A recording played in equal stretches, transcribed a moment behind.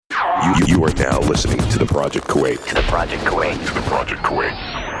You are now listening to the Project Kuwait. To the Project Kuwait. To the Project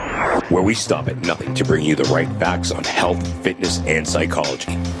Kuwait. Where we stop at nothing to bring you the right facts on health, fitness, and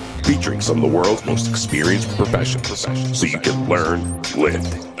psychology. Featuring some of the world's most experienced professionals. So you can learn,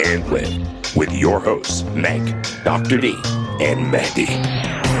 lift, and live. With your hosts, Meg, Dr. D, and Mehdi.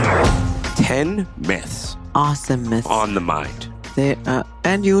 10 myths. Awesome myths. On the mind.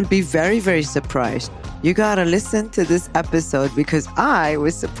 And you'll be very, very surprised. You gotta listen to this episode because I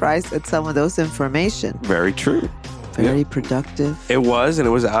was surprised at some of those information. Very true. Very productive. It was, and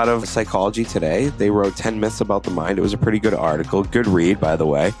it was out of Psychology Today. They wrote 10 myths about the mind. It was a pretty good article. Good read, by the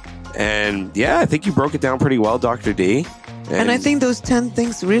way. And yeah, I think you broke it down pretty well, Dr. D. And I think those 10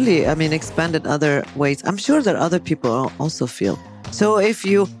 things really, expand in other ways. I'm sure that other people also feel. So if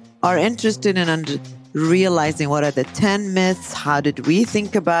you are interested in realizing what are the 10 myths, how did we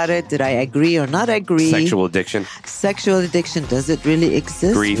think about it? Did I agree or not agree? Sexual addiction. Sexual addiction, does it really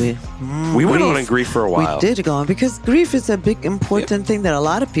exist? Grief. We went on grief for a while. We did go on because grief is a big, important thing that a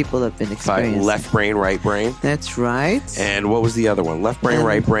lot of people have been experiencing. Left brain, right brain. That's right. And what was the other one? Left brain,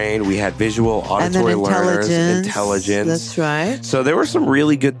 right brain. We had visual, auditory learners, intelligence. That's right. So there were some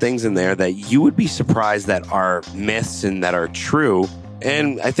really good things in there that you would be surprised that are myths and that are true.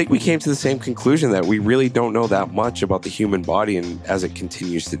 And I think we came to the same conclusion that we really don't know that much about the human body and as it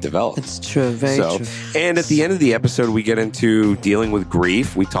continues to develop. It's true, very true. And at the end of the episode, we get into dealing with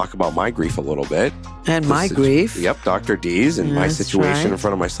grief. We talk about my grief a little bit. And my grief. Yep, Dr. D's and my situation in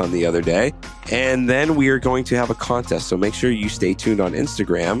front of my son the other day. And then we are going to have a contest. So make sure you stay tuned on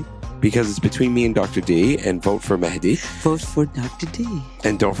Instagram because it's between me and Dr. D, and vote for Mehdi. Vote for Dr. D.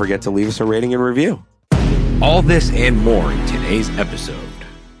 And don't forget to leave us a rating and review. All this and more in today's episode.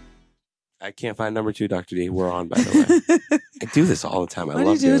 I can't find number 2, Dr. D. We're on, by the way. I do this all the time. Why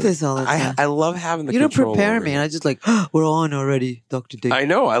do you do this all the time? I love having the control. You don't prepare over me. And I just like, we're on already, Dr. D. I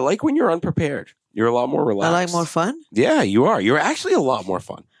know. I like when you're unprepared. You're a lot more relaxed. I like more fun? Yeah, you are. You're actually a lot more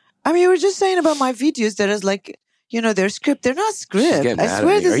fun. You were just saying about my videos that is like, they're script. They're not script. I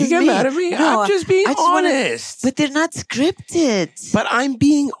swear this is me. Are you getting mad at me? No, I'm just being honest. But they're not scripted. But I'm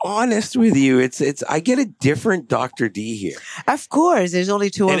being honest with you. It's. I get a different Dr. D here. Of course. There's only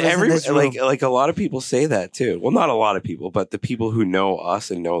 2 of us in this room. Like a lot of people say that too. Well, not a lot of people, but the people who know us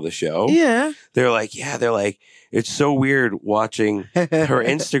and know the show. Yeah. They're like, it's so weird watching her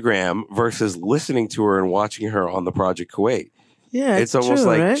Instagram versus listening to her and watching her on the Project Kuwait. Yeah, it's almost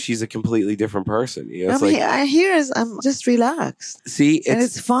true, like right? She's a completely different person. I'm just relaxed. See, and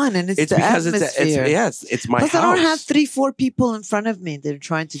it's fun, and it's the because atmosphere. It's my Plus, house. I don't have 3-4 people in front of me that are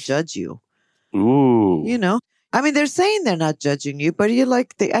trying to judge you. Ooh, they're saying they're not judging you, but you're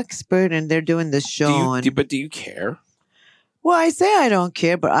like the expert, and they're doing the show. But do you care? Well, I say I don't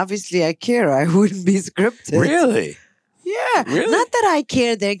care, but obviously I care. I wouldn't be scripted. Really? Yeah. Really? Not that I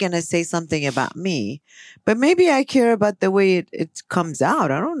care they're going to say something about me, but maybe I care about the way it comes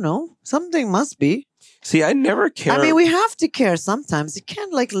out. I don't know. Something must be. See, I never care. We have to care sometimes. You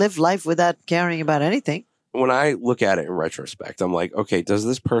can't live life without caring about anything. When I look at it in retrospect, I'm like, okay, does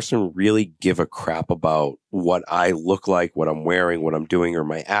this person really give a crap about what I look like, what I'm wearing, what I'm doing, or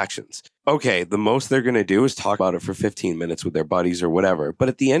my actions? Okay, the most they're going to do is talk about it for 15 minutes with their buddies or whatever. But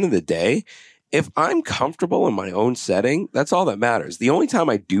at the end of the day, if I'm comfortable in my own setting, that's all that matters. The only time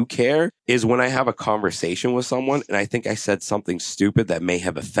I do care is when I have a conversation with someone and I think I said something stupid that may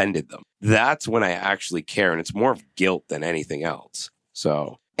have offended them. That's when I actually care. And it's more of guilt than anything else.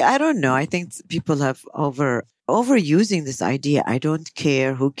 So I don't know. I think people have overusing this idea. I don't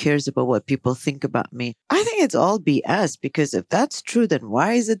care. Who cares about what people think about me? I think it's all BS, because if that's true, then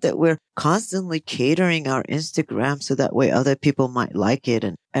why is it that we're constantly catering our Instagram so that way other people might like it?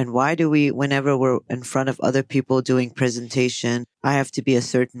 And why do we, whenever we're in front of other people doing presentation, I have to be a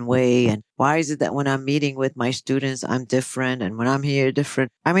certain way? And why is it that when I'm meeting with my students, I'm different, and when I'm here, different?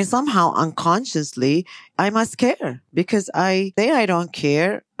 Somehow unconsciously, I must care, because I say I don't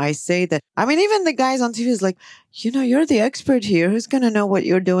care. I say that, even the guys on TV is like, you're the expert here. Who's going to know what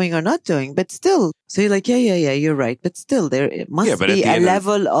you're doing or not doing? But still, so you're like, yeah, you're right. But still, it must be a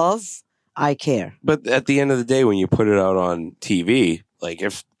level of I care. But at the end of the day, when you put it out on TV, like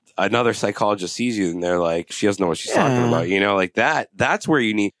if another psychologist sees you and they're like, she doesn't know what she's talking about, that's where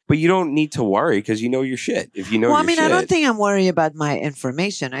you need, but you don't need to worry because you know your shit. If you know your shit. I don't think I'm worried about my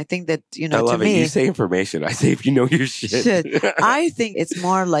information. I think that, I love to me. You say information. I say if you know your shit. I think it's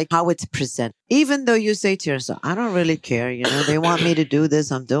more like how it's presented. Even though you say to yourself, I don't really care, they want me to do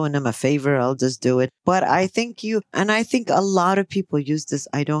this. I'm doing them a favor. I'll just do it. But I think a lot of people use this,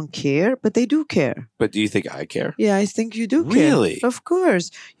 I don't care, but they do care. But do you think I care? Yeah, I think you do care. Really? Of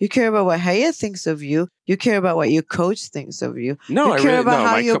course. You care about what Haya thinks of you. You care about what your coach thinks of you. No, you I care really about no.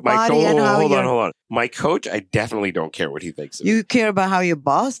 how My, your co- my body co- and how hold your on, hold on. My coach, I definitely don't care what he thinks of me. you care about how your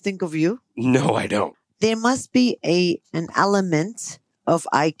boss think of you. No, I don't. There must be an element of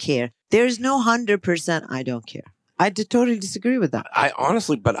I care. There's no 100% I don't care. I totally disagree with that. I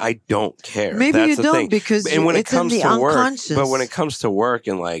honestly, but I don't care. Maybe That's you the don't thing. because And when it it's in comes the to work, unconscious. but when it comes to work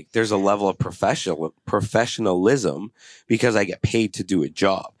and like, there's a level of professionalism because I get paid to do a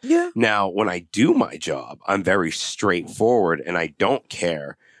job. Yeah. Now, when I do my job, I'm very straightforward and I don't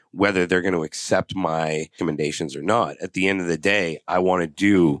care whether they're going to accept my recommendations or not. At the end of the day, I want to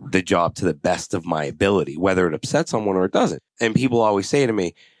do the job to the best of my ability, whether it upsets someone or it doesn't. And people always say to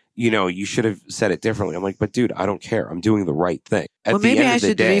me, you should have said it differently. I'm like, but dude, I don't care. I'm doing the right thing. At Well, the maybe end I of the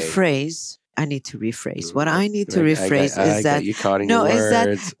should day, rephrase. I need to rephrase. What I need to I rephrase got is that you caught in no, your is that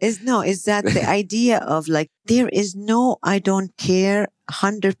words. is that the idea of like there is no I don't care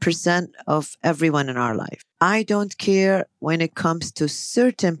 100% of everyone in our life. I don't care when it comes to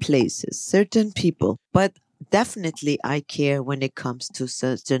certain places, certain people, but definitely I care when it comes to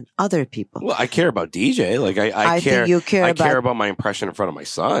certain other people. Well, I care about DJ. Like I care. think you care I about care about my impression in front of my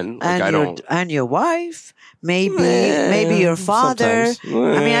son. Like and I your don't. and your wife, maybe your father.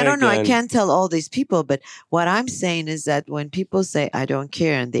 Sometimes. I mean, I don't know. I Again. can't tell all these people, but what I'm saying is that when people say I don't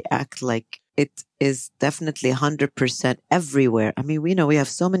care and they act like it is definitely 100% everywhere. I mean, we know we have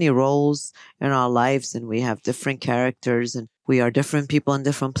so many roles in our lives and we have different characters and we are different people in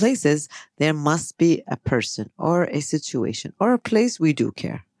different places. There must be a person or a situation or a place we do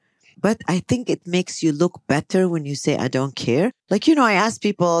care. But I think it makes you look better when you say, I don't care. Like, I ask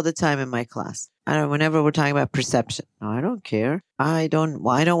people all the time in my class. Whenever we're talking about perception, no, I don't care. I don't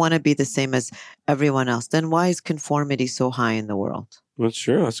want to be the same as everyone else. Then why is conformity so high in the world? That's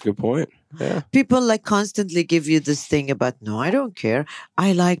true. That's a good point. Yeah. People like constantly give you this thing about, no, I don't care.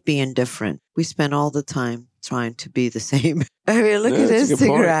 I like being different. We spend all the time trying to be the same. I mean, look at that's a good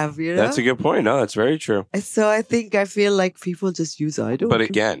point. Instagram, That's a good point. No, that's very true. And so I feel like people just use I don't But care.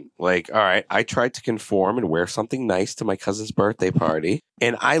 again, like, all right, I tried to conform and wear something nice to my cousin's birthday party.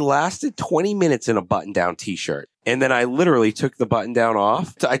 And I lasted 20 minutes in a button-down t-shirt. And then I literally took the button down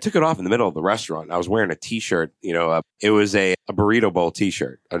off. I took it off in the middle of the restaurant. I was wearing a t-shirt, it was a burrito bowl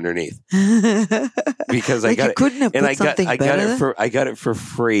t-shirt underneath because like I got you couldn't have it. And put something I got better. I got it for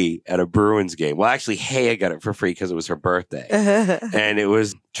free at a Bruins game. Well, actually, I got it for free because it was her birthday. And it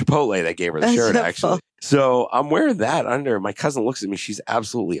was Chipotle that gave her the shirt, actually. So I'm wearing that under. My cousin looks at me. She's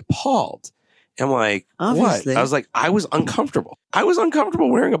absolutely appalled. I'm like, Obviously. what? I was like, I was uncomfortable. I was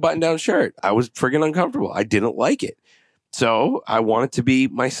uncomfortable wearing a button-down shirt. I was friggin' uncomfortable. I didn't like it. So I wanted to be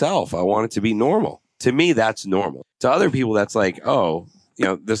myself. I wanted to be normal. To me, that's normal. To other people, that's like, oh,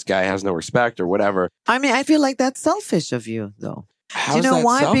 this guy has no respect or whatever. I mean, I feel like that's selfish of you, though. How's Do you know that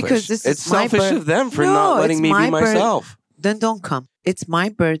why? selfish? Because this it's is my selfish of them for No, not letting it's me my be myself. Then don't come. It's my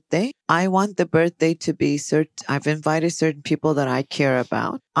birthday. I want the birthday to be certain. I've invited certain people that I care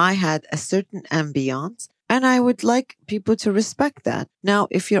about. I had a certain ambiance and I would like people to respect that. Now,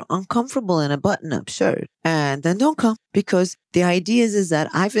 if you're uncomfortable in a button-up shirt, and then don't come because the idea is that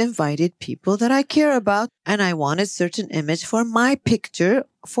I've invited people that I care about and I want a certain image for my picture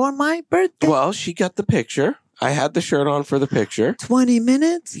for my birthday. Well, she got the picture. I had the shirt on for the picture. 20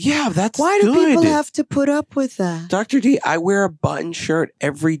 minutes? Yeah, that's Why do good. people have to put up with that? Dr. D, I wear a button shirt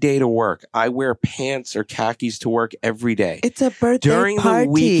every day to work. I wear pants or khakis to work every day. It's a birthday During party.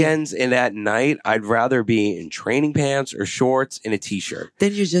 the weekends and at night, I'd rather be in training pants or shorts and a t-shirt.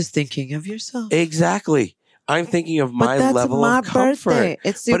 Then you're just thinking of yourself. Exactly. I'm thinking of my But that's level my of comfort. birthday.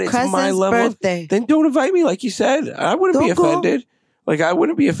 It's your But it's cousin's my level of- birthday. Then don't invite me, like you said. I wouldn't be Don't go. offended. Like, I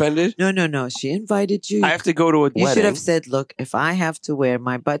wouldn't be offended. No. She invited you. I have to go to a You wedding. should have said, look, if I have to wear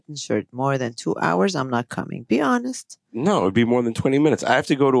my button shirt more than 2 hours, I'm not coming. Be honest. No, it'd be more than 20 minutes. I have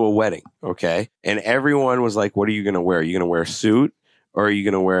to go to a wedding, okay? And everyone was like, what are you going to wear? Are you going to wear a suit? Or are you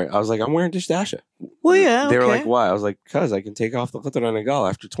going to wear... I was like, I'm wearing dishdasha. Well, yeah, They were okay. like, why? I was like, because I can take off the ghatan and nagal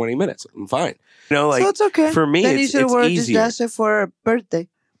after 20 minutes. I'm fine. Like, so it's okay. for me, then you it's should have worn easier. dishdasha for a birthday.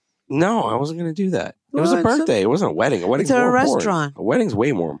 No, I wasn't going to do that. It was a Well, birthday. It wasn't a wedding. A wedding's at a more important. restaurant. A wedding's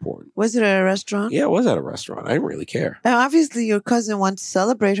way more important. Was it at a restaurant? Yeah, it was at a restaurant. I didn't really care. Now, obviously, your cousin wants to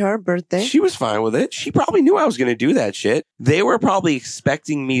celebrate her birthday. She was fine with it. She probably knew I was going to do that shit. They were probably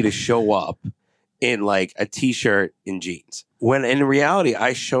expecting me to show up in like a t-shirt and jeans. When in reality,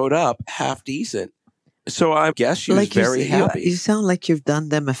 I showed up half decent. So I guess she was very happy. You sound like you've done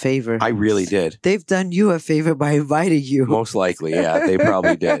them a favor. I really did. They've done you a favor by inviting you. Most likely, yeah. They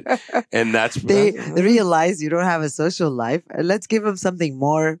probably did. And They realize you don't have a social life. And let's give them something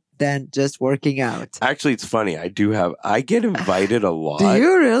more than just working out. Actually, it's funny. I get invited a lot. Do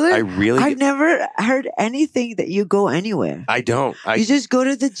you really? I really. I've never heard anything that you go anywhere. I don't. You just go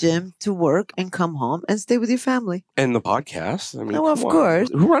to the gym to work and come home and stay with your family. And the podcast. I mean, Oh, of come on. course.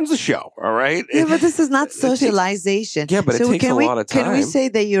 Who runs the show? All right. Yeah, but this is not It takes- socialization. Yeah, but it takes a lot of time. Can we say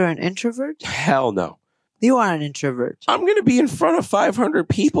that you're an introvert? Hell no. You are an introvert. I'm going to be in front of 500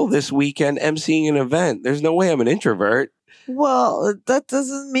 people this weekend emceeing an event. There's no way I'm an introvert. Well, that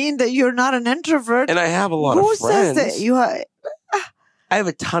doesn't mean that you're not an introvert. And I have a lot of Who friends. says that you are? I have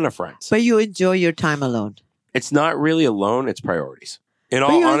a ton of friends. But you enjoy your time alone. It's not really alone. It's priorities. In But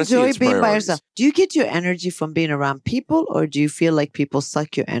all you honesty, enjoy it's being by priorities. yourself. Do you get your energy from being around people, or do you feel like people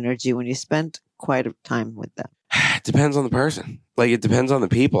suck your energy when you spend quite a time with them? It depends on the person. Like, it depends on the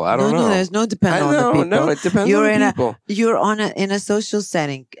people. I don't know. No, there's no depend on the people. No, it depends You're on in the a- people. You're in a social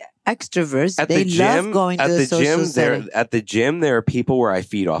setting. Extroverts, At they the gym, love going to at the the social gym, setting. at the gym, there are people where I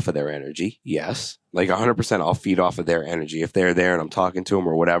feed off of their energy. Yes, like 100%, I'll feed off of their energy. If they're there and I'm talking to them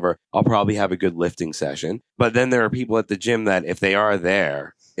or whatever, I'll probably have a good lifting session. But then there are people at the gym that if they are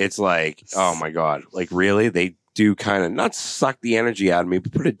there, it's like, oh my god, like really, they do kind of not suck the energy out of me,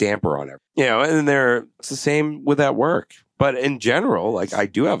 but put a damper on it. You know, and then it's the same with at work. But in general, like I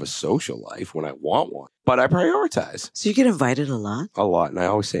do have a social life when I want one, but I prioritize So you get invited a lot? a lot, and I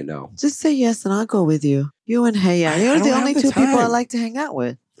always say no. Just say yes and I'll go with you. You and Heya. I You're don't the have only the two people I time. like to hang out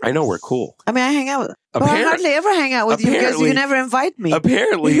with. I know we're cool. I mean, I hang out with, but I Apparent- hardly ever hang out with you because apparently- you never invite me.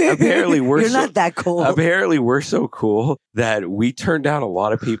 Apparently, we're You're so, not that cool. apparently we're so cool that we turned down a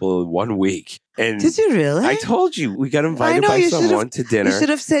lot of people in 1 week. And Did you really? I told you we got invited know, by you should've- someone to You dinner. should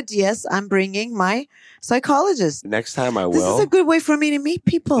have said yes. I'm bringing my psychologist. Next time I This is will. a good way for me to meet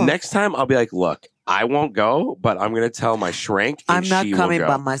people. Next time I'll be like, look, I won't go, but I'm going to tell my shrink. And I'm not she coming will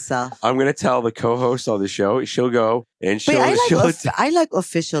by go. myself. I'm going to tell the co-host of the show. She'll go and But she'll. I like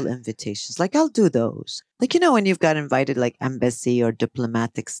official invitations. Like I'll do those. Like, you know, when you've got invited like embassy or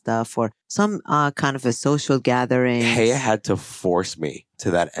diplomatic stuff or some kind of a social gathering. Kaya had to force me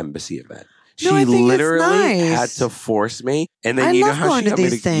to that embassy event. She No, I think it's literally nice. had to force me. And then I you know love how going she to got me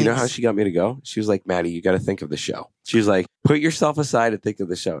these to you know how things. she got me to go? She was like, Maddie, you got to think of the show. She was like, put yourself aside and think of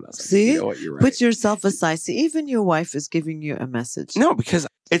the show. And I was like, See? you know what, you're right. Put yourself aside. See, even your wife is giving you a message. No, because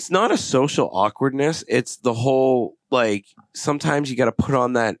it's not a social awkwardness. It's the whole, like, sometimes you got to put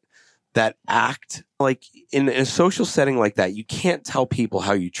on that act. Like in a social setting like that, you can't tell people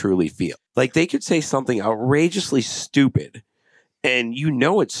how you truly feel. Like they could say something outrageously stupid and you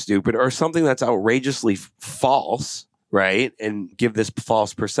know it's stupid, or something that's outrageously false, right? And give this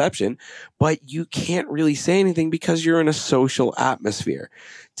false perception, but you can't really say anything because you're in a social atmosphere.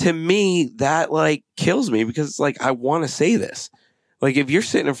 To me, that like kills me because it's like, I want to say this. Like if you're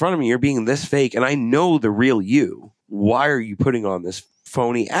sitting in front of me, you're being this fake and I know the real you. Why are you putting on this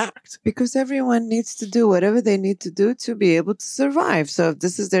phony act? Because everyone needs to do whatever they need to do to be able to survive. So if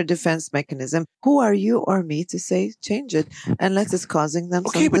this is their defense mechanism, who are you or me to say change it unless it's causing them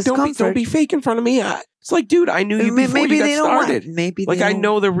Okay, some but discomfort? don't be fake in front of me. It's like, dude, I knew you before Maybe you they got don't started. want. Maybe Like they I don't.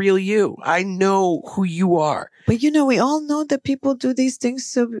 know the real you. I know who you are. But you know, we all know that people do these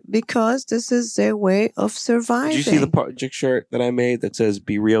things because this is their way of surviving. Did you see the project shirt that I made that says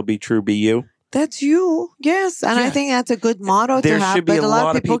 "Be real, be true, be you"? That's you, yes, and I Yeah. think that's a good motto There to have. should be But a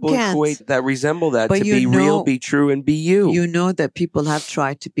lot of people in can't. Kuwait that resemble that But to you be real, know- be true, and be you. You know that people have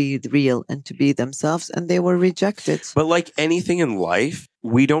tried to be real and to be themselves, and they were rejected. But like anything in life,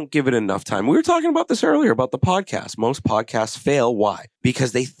 we don't give it enough time. We were talking about this earlier about the podcast. Most podcasts fail. Why?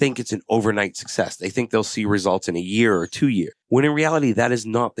 Because they think it's an overnight success. They think they'll see results in a year or 2 years. When in reality, that is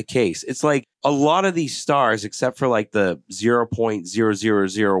not the case. It's like a lot of these stars, except for like the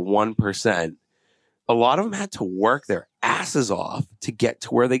 0.0001%, a lot of them had to work their asses off to get to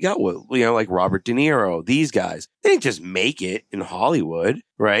where they got. With, you know, like Robert De Niro, these guys, they didn't just make it in Hollywood,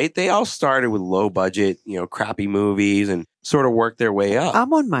 right? They all started with low budget, you know, crappy movies and sort of worked their way up.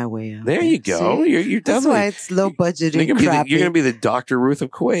 I'm on my way out. There you go. See? You're That's definitely. why it's low budget You're and gonna, be the, crappy. you're gonna be the Dr. Ruth of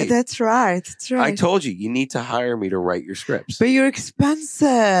Kuwait. That's right. That's right. I told you, you need to hire me to write your scripts. But you're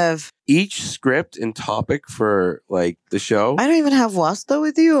expensive. Each script and topic for like the show, I don't even have Wasta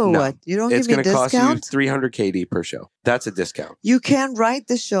with you or No. what? You don't it's give me going a to cost you discount? 300 KD per show. That's a discount. You can't write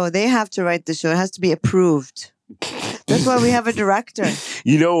the show. They have to write the show. It has to be approved. That's why we have a director.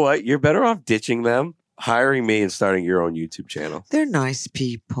 You know what? You're better off ditching them, hiring me, and starting your own YouTube channel. They're nice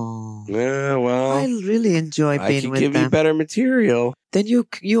people. Yeah, well, I really enjoy I being can with give them. you better material. Then you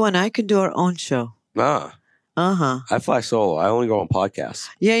and I can do our own show. Nah, Uh-huh. I fly solo. I only go on podcasts.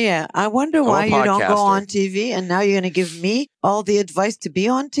 Yeah. I wonder why a you don't go podcaster. on TV and now you're going to give me all the advice to be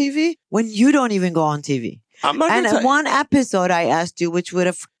on TV when you don't even go on TV. I'm not And going to one episode I asked you, which would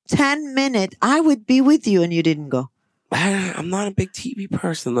have 10 minutes, I would be with you and you didn't go. I'm not a big TV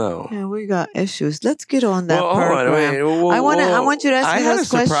person, though. Yeah, we got issues. Let's get on that Well, hold on, program. wait, well, I want you to ask I me had those a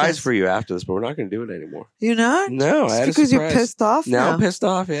surprise questions. for you after this, but we're not going to do it anymore. You're not? No, Just I had because a you're surprise. pissed off Now now. I'm pissed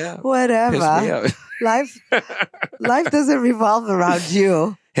off, yeah. Whatever. Pissed me out. Life doesn't revolve around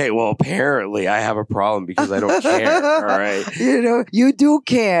you. Hey, well, apparently I have a problem because I don't care, all right? You do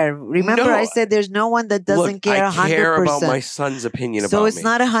care. Remember, No. I said there's no one that doesn't Look, care 100%. I care about my son's opinion about so me. it's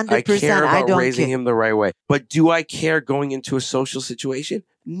not 100%. I care about I don't raising care. him the right way. But do I care going into a social situation?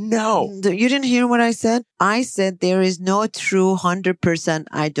 No. You didn't hear what I said? I said there is no true 100%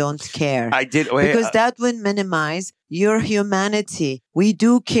 I don't care. I did. Wait, because that would minimize your humanity. We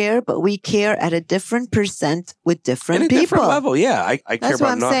do care, but we care at a different percent with different at a people. different level, yeah. I care That's what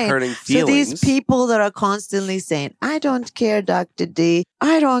about I'm not saying. hurting So feelings. these people that are constantly saying, I don't care, Dr. D.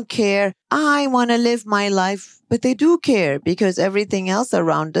 I don't care. I want to live my life. But they do care because everything else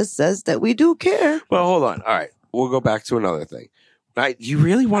around us says that we do care. Well, hold on. All right. We'll go back to another thing. You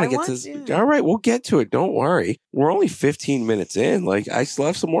really want to get to this? to. All right, we'll get to it. Don't worry. We're only 15 minutes in. Like, I still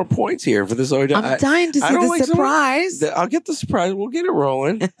have some more points here for this. I'm dying to see don't the like surprise. I'll get the surprise. We'll get it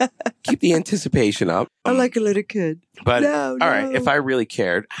rolling. Keep the anticipation up. I like a little kid. But, No, all right, no. if I really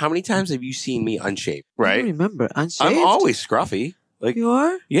cared, how many times have you seen me unshaved? I Right? don't remember. Unshaved? I'm always scruffy. Like, You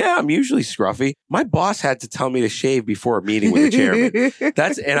are? yeah, I'm usually scruffy. My boss had to tell me to shave before a meeting with the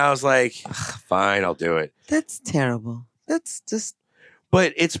chairman. And I was like, fine, I'll do it. That's terrible. That's just...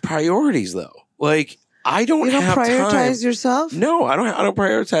 But it's priorities, though. Like, I don't You don't have prioritize time. yourself? No, I don't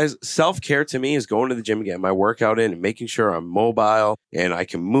prioritize. Self-care to me is going to the gym and getting my workout in and making sure I'm mobile and I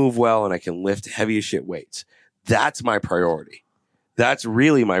can move well and I can lift heavy as shit weights. That's my priority. That's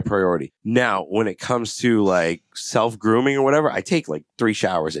really my priority. Now, when it comes to like self-grooming or whatever, I take like 3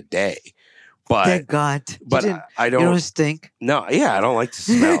 showers a day. Thank God. But I You don't don't. stink. No, yeah, I don't like to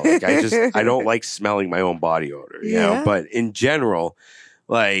smell. Like I don't like smelling my own body odor. You know, Yeah. but in general,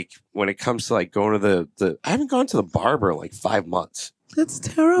 like when it comes to like going to the I haven't gone to the barber in like 5 months. That's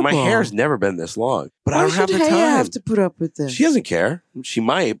terrible. My hair's never been this long, but I Why don't have should the Haya time. have to put up with this? She doesn't care. She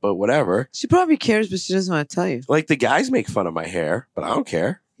might, but whatever. She probably cares, but she doesn't want to tell you. Like the guys make fun of my hair, but I don't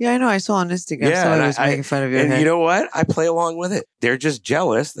care. Yeah, I know. I saw on Instagram. Yeah, Somebody and was making fun of your And hair. you know what? I play along with it. They're just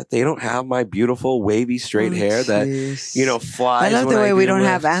jealous that they don't have my beautiful wavy straight hair that jeez. flies. I love when the way we do don't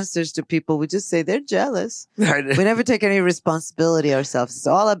have lift. answers to people. We just say they're jealous. We never take any responsibility ourselves. It's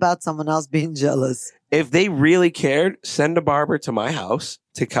all about someone else being jealous. If they really cared, send a barber to my house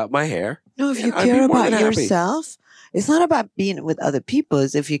to cut my hair. No, if you I'd be care more about than happy. yourself, it's not about being with other people.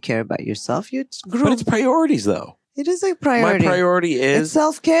 It's if you care about yourself, you groom. But it's priorities, though. It is a priority. My priority It's is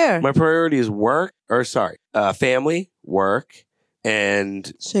self-care. my priority is work, or sorry, family, work,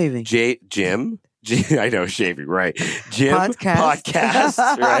 and Shaving. gym. I know shaving, right? Gym, Podcast.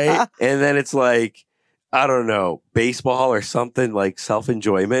 podcast, right? And then it's like, I don't know, baseball or something like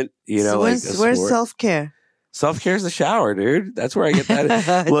self-enjoyment. You know, So like where's self-care? self-care is the shower, dude. That's where I get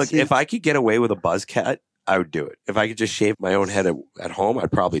that. Look, Jeez. if I could get away with a buzz cut, I would do it. If I could just shave my own head at home,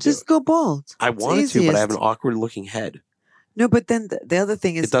 I'd probably do Just it. go bald. I It's wanted to, but I have an easiest. awkward looking head. No, but then the other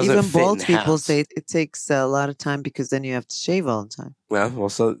thing is, It doesn't even fit in bald people halves. say it takes a lot of time because then you have to shave all the time. Well,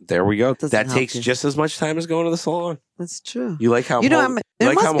 so there we go. Doesn't That help takes you. just as much time as going to the salon. That's true. You like how You know, I'm hol- there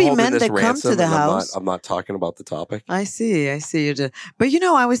like must how I'm be holding men this that come to ransom the and house. I'm not talking about the topic. I see. You do. But you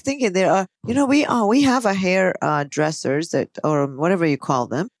know, I was thinking there are, you know, we have a hair dressers that, or whatever you call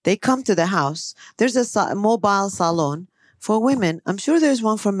them. They come to the house. There's a mobile salon for women. I'm sure there's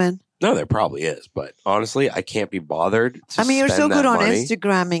one for men. No, there probably is, but honestly, I can't be bothered. To I mean, you're so spend good that on money.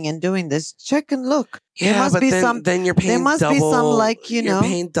 Instagramming and doing this. Check and look. Yeah, there must but be then, then you're paying there must double. be some, like, you you're know.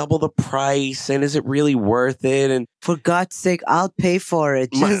 paying double the price, and is it really worth it? And For God's sake, I'll pay for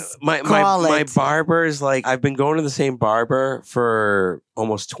it. Just my call my it. barber is like, I've been going to the same barber for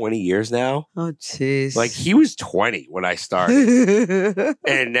almost 20 years now. Oh, jeez. Like he was 20 when I started,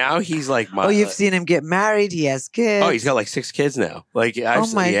 and now he's like my. Oh, you've seen him get married. He has kids. Oh, he's got like 6 kids now. Like, Oh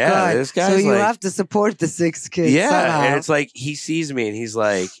my God. this guy's So you like, have to support the 6 kids. yeah, somehow. and it's like he sees me and he's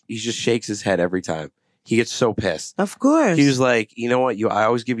like, he just shakes his head every time. He gets so pissed. Of course. He was like, you know what? I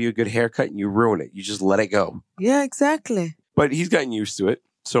always give you a good haircut and you ruin it. You just let it go. Yeah, exactly. But he's gotten used to it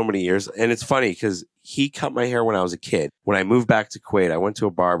so many years. And it's funny because he cut my hair when I was a kid. When I moved back to Kuwait, I went to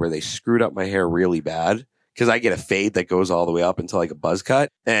a barber. They screwed up my hair really bad because I get a fade that goes all the way up into like a buzz cut.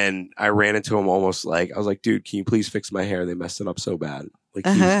 And I ran into him almost like, I was like, dude, can you please fix my hair? They messed it up so bad. Like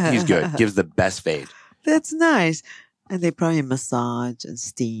he's good. Gives the best fade. That's nice. And they probably massage and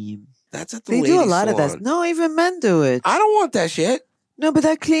steam. That's at the They ladies' do a lot of salon. that. No, even men do it. I don't want that shit. No, but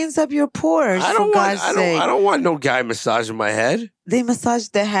that cleans up your pores, I for don't God's want. sake. I don't want no guy massaging my head. They massage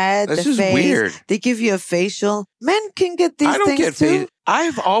the head, That's the just face. weird. They give you a facial. Men can get these I don't things get too. facial.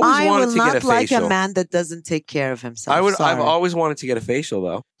 I've always I wanted will to get a not like facial. a man that doesn't take care of himself. I've Sorry. always wanted to get a facial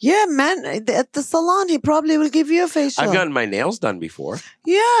though. Yeah, man. At the salon, he probably will give you a facial. I've gotten my nails done before.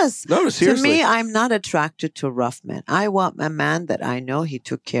 Yes. No, seriously. To me, I'm not attracted to rough men. I want a man that I know he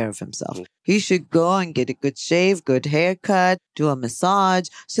took care of himself. He should go and get a good shave, good haircut, do a massage.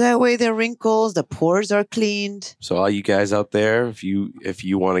 So that way the wrinkles, the pores are cleaned. So all you guys out there, if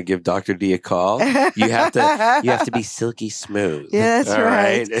you want to give Dr. D a call, you have to be silky smooth. Yeah, that's All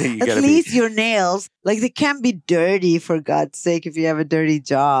right. You At gotta least your nails, like they can't be dirty for God's sake if you have a dirty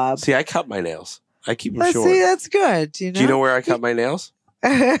job. See, I cut my nails. I keep them But short. see, that's good. You know? Do you know where I cut my nails?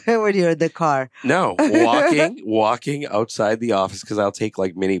 when you're in the car. No, walking outside the office because I'll take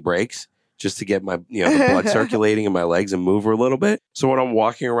like mini breaks just to get my the blood circulating in my legs and move a little bit. So when I'm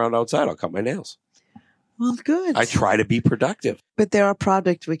walking around outside, I'll cut my nails. Well, good. I try to be productive. But there are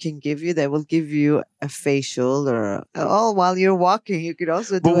products we can give you that will give you a facial or while you're walking. You could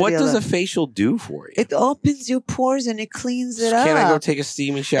also do But what the does other. a facial do for you? It opens your pores and it cleans it up. Can I go take a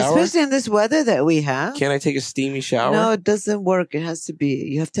steamy shower? Especially in this weather that we have. Can I take a steamy shower? No, it doesn't work. It has to be.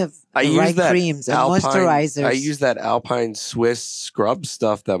 You have to have I the use right that creams and Alpine- moisturizers. I use that Alpine Swiss scrub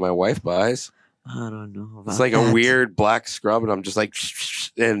stuff that my wife buys. I don't know. About It's like that. a weird black scrub, and I'm just like,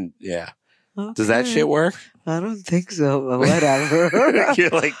 and yeah. Does that Okay. shit work? I don't think so, but whatever. You're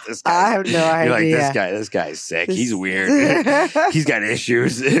like this guy. I have no You're like idea. this guy's sick. This- He's weird. He's got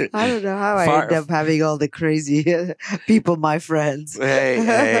issues. I don't know how I end up having all the crazy people, my friends.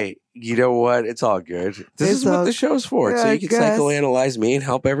 hey, you know what? It's all good. This It's is what all- the show's for. So Yeah, you I can guess. psychoanalyze me and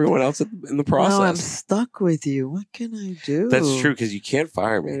help everyone else in the process. No, I'm stuck with you. What can I do? That's true because you can't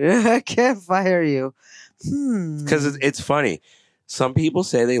fire me. I can't fire you. Because it's funny. Some people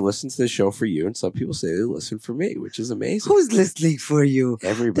say they listen to the show for you, and some people say they listen for me, which is amazing. Who's listening for you?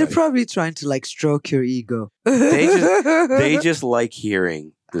 Everybody. They're probably trying to like stroke your ego. They just like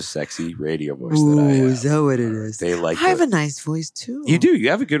hearing the sexy radio voice that I have. Is that what it is? They like I have it. a nice voice too. You do. You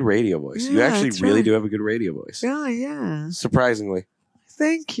have a good radio voice. You Yeah, actually that's really right. do have a good radio voice. Yeah, yeah. Surprisingly.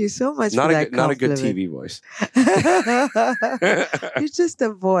 Thank you so much Not for a that good, not a good compliment. TV voice. You're just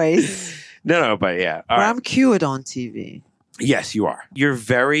a voice. No, but yeah. All But right. I'm cute on TV. Yes, you are. You're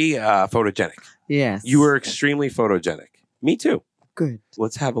very photogenic. Yes. You were extremely photogenic. Me too. good.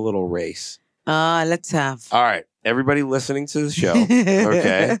 Let's have a little race. Let's have. All right. Everybody listening to the show,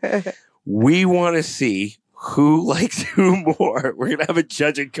 okay? We want to see who likes who more. We're going to have a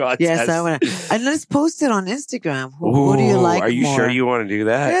judging contest. Yes, I want to. And let's post it on Instagram. Who do you Ooh, like Are you more? sure you want to do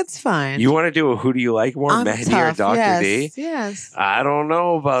that? That's fine. You want to do a who do you like more, I'm Mehdi or tough. Dr. Yes, D? yes. I don't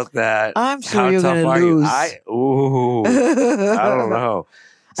know about that. I'm sure How you're tough going to are you? lose. I don't know.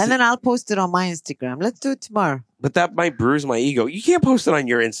 And then I'll post it on my Instagram. Let's do it tomorrow. But that might bruise my ego. You can't post it on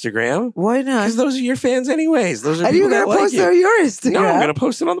your Instagram. Why not? Because those are your fans anyways. Those are Are people you that going to like post you. it on your Instagram? No, I'm going to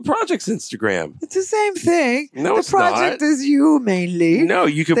post it on the project's Instagram. It's the same thing. No, the it's project not. is you mainly. No,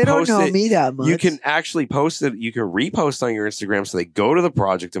 you can They don't post know it. me that much. You can actually post it. You can repost on your Instagram so they go to the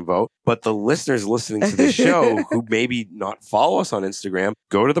project and vote. But the listeners listening to the show who maybe not follow us on Instagram,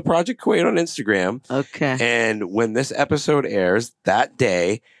 go to the Project Kuwait on Instagram. Okay. And when this episode airs that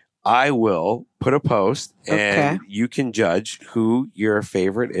day, I will put a post and you can judge who your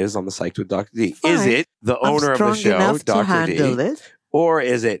favorite is on the Psyched with Dr. D. Fine. Is it the I'm owner of the strong show, enough to Dr. handle D? it. Or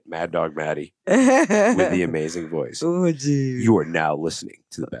is it Mad Dog Maddie with the amazing voice? Oh, geez. You are now listening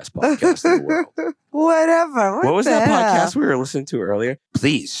to the best podcast in the world. Whatever. What was the that hell? podcast we were listening to earlier?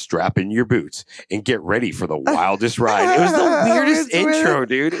 Please strap in your boots and get ready for the wildest ride. It was the weirdest It's weird. intro,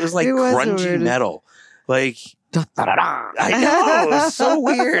 dude. It was like It was the grungy weirdest. metal. Like, I know. It was so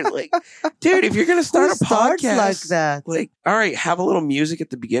weird. Like, dude, if you're going to start Who a starts podcast, like that? like, all right, have a little music at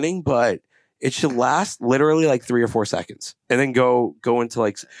the beginning, but it should last literally like 3 or 4 seconds. And then go into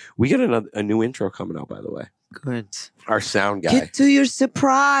like, we got a new intro coming out, by the way. Good. Our sound guy. Get to your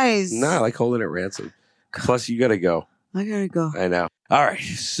surprise. No, I like holding it ransom. Plus, you got to go. I gotta go. I know. All right.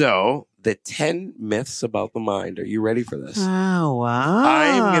 So, the 10 myths about the mind. Are you ready for this? Oh, wow.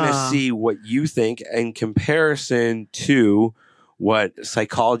 I'm going to see what you think in comparison to what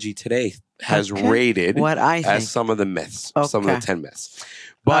Psychology Today has Okay. rated what I think. as some of the myths, some of Okay. the 10 myths.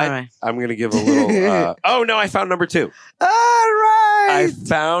 But All right. I'm going to give a little. Oh, no, I found number 2. All right. I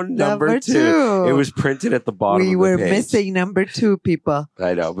found number 2. It was printed at the bottom We of the were page. missing number 2, people.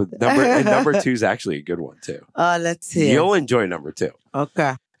 I know, but number 2 is actually a good one, too. Let's see. You'll enjoy number 2.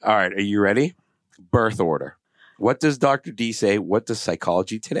 Okay. All right, are you ready? Birth order. What does Dr. D say? What does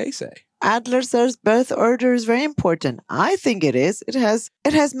Psychology Today say? Adler says birth order is very important. I think it is. It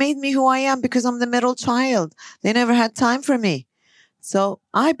has made me who I am because I'm the middle child. They never had time for me. So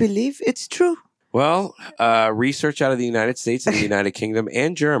I believe it's true. Well, research out of the United States and the United Kingdom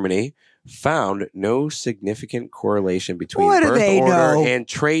and Germany found no significant correlation between What do birth they order know? and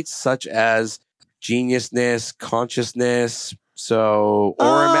traits such as geniusness, consciousness,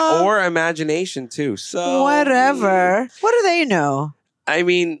 or imagination too. So Whatever. What do they know? I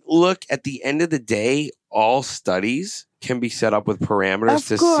mean, look, at the end of the day, all studies can be set up with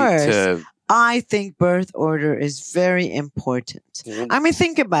parameters Of course. to I think birth order is very important. I mean,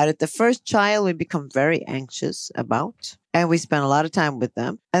 think about it. The first child we become very anxious about, and we spend a lot of time with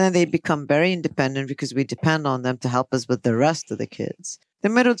them. And then they become very independent because we depend on them to help us with the rest of the kids. The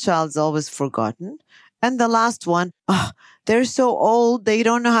middle child's always forgotten. And the last one, they're so old, they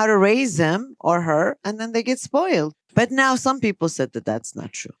don't know how to raise him or her, and then they get spoiled. But now some people said that that's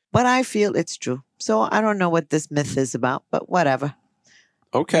not true. But I feel it's true. So I don't know what this myth is about, but whatever.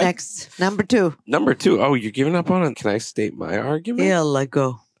 Okay. Next, number 2. Number 2. Oh, you're giving up on it. Can I state my argument? Yeah, let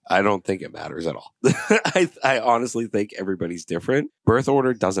go. I don't think it matters at all. I honestly think everybody's different. Birth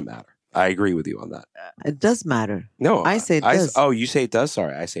order doesn't matter. I agree with you on that. It does matter. No, I say it does. Oh, you say it does?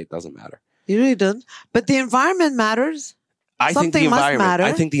 Sorry, I say it doesn't matter. You really don't. But the environment matters. I think the Something must environment. matter.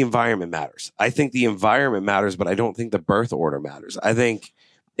 I think the environment matters. I think the environment matters, but I don't think the birth order matters. I think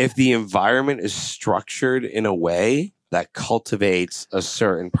if the environment is structured in a way that cultivates a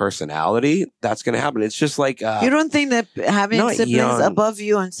certain personality, that's going to happen. It's just like You don't think that having not siblings young. above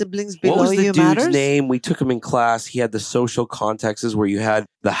you and siblings what below was the you dude's matters? name? We took him in class. He had the social contexts where you had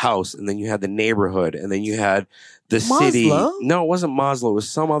the house, and then you had the neighborhood, and then you had the city. Maslow? No, it wasn't Maslow. It was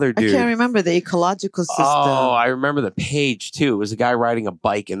some other I dude. can't remember the ecological system. Oh, I remember the page too. It was a guy riding a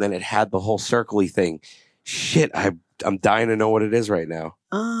bike, and then it had the whole circle-y thing. Shit, I'm dying to know what it is right now.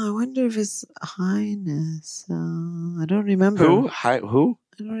 I wonder if it's Highness. I don't remember. Who? Who?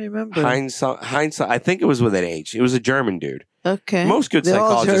 I don't remember. Heinz. I think it was with an H. It was a German dude. Okay. Most good They're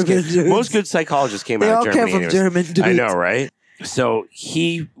all psychologists. German dudes. Most good psychologists came They out all of came Germany. from anyways. German dudes. I know, right? So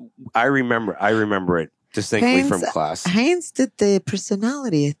I remember it distinctly from class. Heinz did the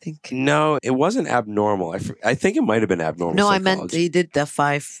personality, I think. No, it wasn't abnormal. I think it might have been abnormal. No, I meant psychology. he did the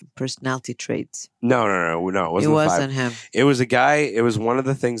 5 personality traits. No. It It wasn't. wasn't him. It was a guy. It was one of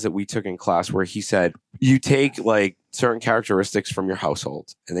the things that we took in class where he said you take like certain characteristics from your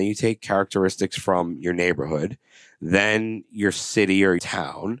household, and then you take characteristics from your neighborhood, then your city or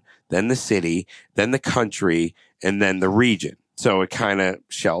town, then the city, then the country, and then the region. So it kind of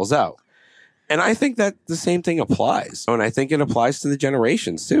shells out. And I think that the same thing applies. And I think it applies to the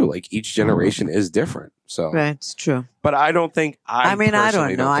generations too. Like each generation is different. So, Right, it's true. but I don't think I mean, I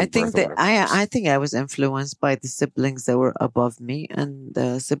personally don't know. I think birth that order matters. I think I was influenced by the siblings that were above me, and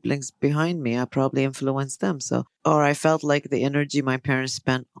the siblings behind me. I probably influenced them. So, or I felt like the energy my parents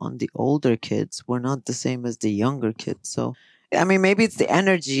spent on the older kids were not the same as the younger kids. So, I mean, maybe it's the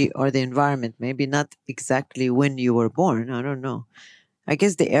energy or the environment. Maybe not exactly when you were born. I don't know. I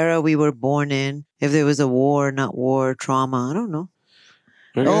guess the era we were born in, if there was a war, not war, trauma, I don't know.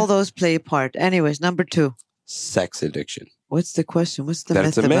 Okay. All those play a part. Anyways, number 2. Sex addiction. What's the question? What's the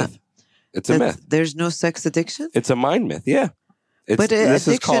That's myth a about? myth. It's a myth. There's no sex addiction? It's a mind myth. Yeah. But, this is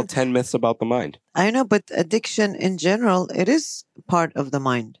addiction- called 10 myths about the mind. I know, but addiction in general, it is part of the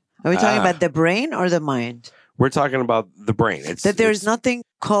mind. Are we talking about the brain or the mind? We're talking about the brain. That there's nothing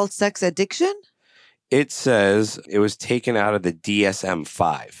called sex addiction? It says it was taken out of the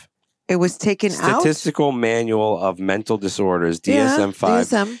DSM-5. It was taken out? Statistical Manual of Mental Disorders, Yeah, DSM-5,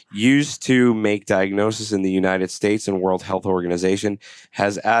 DSM. used to make diagnosis in the United States, and World Health Organization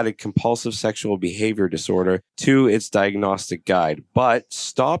has added compulsive sexual behavior disorder to its diagnostic guide, but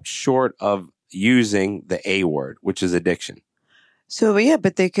stopped short of using the A word, which is addiction. So, yeah,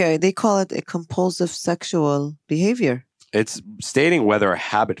 but they call it a compulsive sexual behavior. It's stating whether a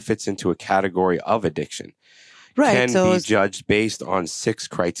habit fits into a category of addiction. Right. Can So be it's- judged based on 6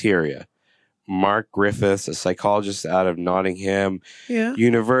 criteria. Mark Griffiths, a psychologist out of Nottingham yeah.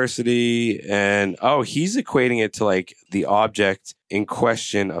 University, and he's equating it to like the object in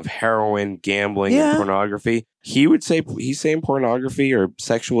question of heroin, gambling, Yeah. and pornography. He would say he's saying pornography or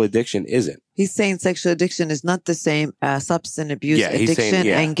sexual addiction isn't. He's saying sexual addiction is not the same as substance abuse, Yeah, he's addiction, saying,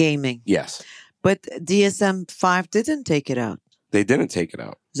 yeah. and gaming. Yes, But DSM-5 didn't take it out. they didn't take it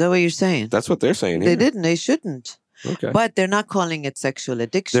out. Is that what you're saying? That's what they're saying They here. didn't. They shouldn't. Okay. But they're not calling it sexual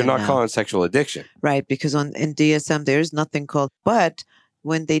addiction. They're not now. calling it sexual addiction. Right, because in DSM there's nothing called. But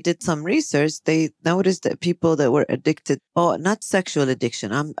when they did some research, they noticed that people that were addicted, not sexual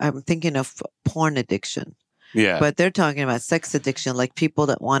addiction. I'm thinking of porn addiction. Yeah. But they're talking about sex addiction, like people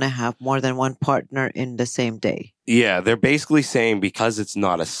that want to have more than one partner in the same day. Yeah, they're basically saying because it's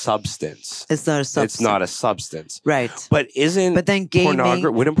not a substance. It's not a substance. It's not a substance. Right. But isn't But then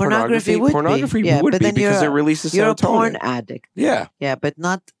gaming, wouldn't pornography would pornography be. Yeah, would but be then because it releases you're a serotonin. porn addict. Yeah. Yeah, but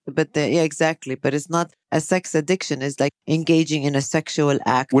yeah, exactly. But it's not a sex addiction. It's like engaging in a sexual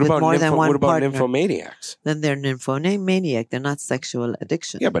act with more than one what about partner. nymphomaniacs? Then they're nymphomaniac. They're not sexual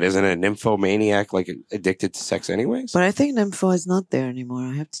addiction. Yeah, but isn't a nymphomaniac like addicted to sex anyways? But I think nympho is not there anymore.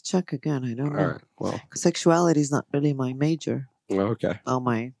 I have to check again. I don't know. All right. Well, Sexuality is not really my major. okay. Oh,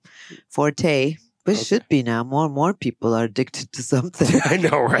 my forte. But it should be now. More and more people are addicted to something. I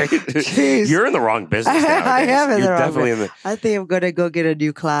know, right? Jeez. You're in the wrong business nowadays. I am in the You're wrong definitely in the. I think I'm going to go get a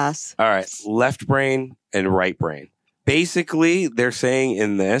new class. All right, left brain and right brain. Basically, they're saying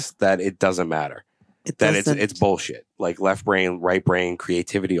in this that it doesn't matter. That it's bullshit. Like left brain, right brain,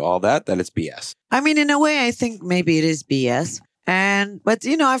 creativity, all that it's BS. I mean, in a way, I think maybe it is BS. But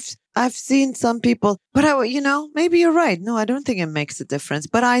I've seen some people, but maybe you're right. No, I don't think it makes a difference.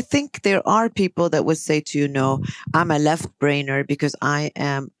 But I think there are people that would say to you, no, I'm a left brainer because I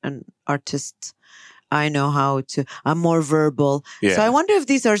am an artist. I know I'm more verbal. Yeah. So I wonder if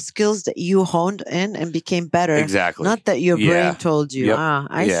these are skills that you honed in and became better. Exactly. Not that your brain told you. Yep.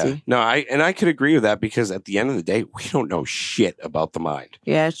 I see. No, I could agree with that because at the end of the day, we don't know shit about the mind.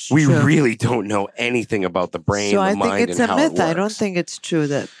 Yeah, it's we true. really don't know anything about the brain, the mind, and how it works. So I think it's a myth. I don't think it's true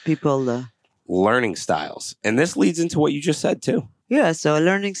that people... learning styles. And this leads into what you just said too. Yeah, so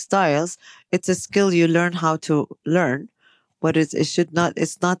learning styles, it's a skill you learn how to learn, but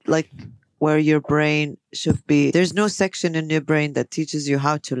it's not like where your brain should be. There's no section in your brain that teaches you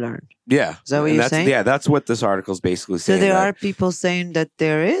how to learn. Yeah. Is that what you're saying? Yeah, that's what this article is basically saying. So there are people saying that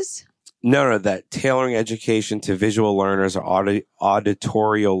there is? No, that tailoring education to visual learners or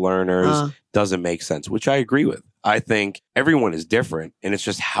auditorial learners doesn't make sense, which I agree with. I think everyone is different, and it's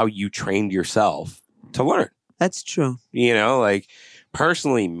just how you trained yourself to learn. That's true. Like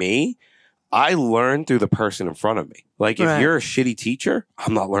personally, me, I learn through the person in front of me. Like if you're a shitty teacher,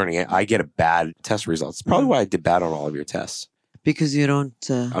 I'm not learning it. I get a bad test results. It's probably why I did bad on all of your tests. Because you don't...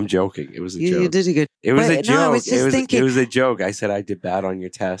 I'm joking. It was a joke. You did a good... It was a joke. No, I was just thinking... It was a joke. I said I did bad on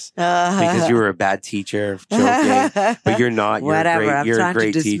your tests because you were a bad teacher. Joking. But you're not. You're Whatever. a great I'm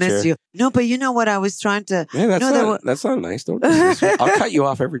trying to dismiss teacher. you. No, but you know what I was trying to... Yeah, that's not nice. Don't dismiss me. I'll cut you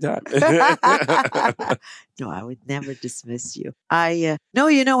off every time. No, I would never dismiss you.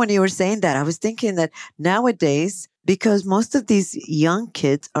 No, when you were saying that, I was thinking that nowadays, because most of these young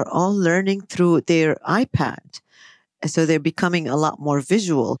kids are all learning through their iPad. So they're becoming a lot more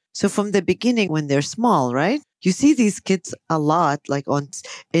visual. So from the beginning, when they're small, right? You see these kids a lot, like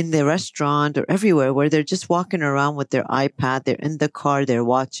in the restaurant or everywhere, where they're just walking around with their iPad. They're in the car, they're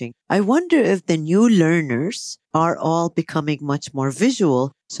watching. I wonder if the new learners are all becoming much more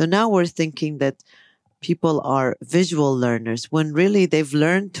visual. So now we're thinking that people are visual learners when really they've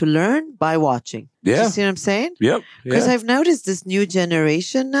learned to learn by watching. Yeah. You see what I'm saying? Yep. Because I've noticed this new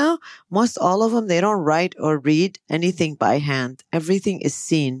generation now, most all of them, they don't write or read anything by hand. Everything is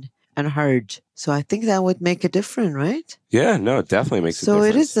seen and heard. So I think that would make a difference, right? Yeah, no, it definitely makes a difference. So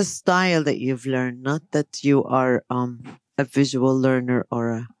it is the style that you've learned, not that you are a visual learner or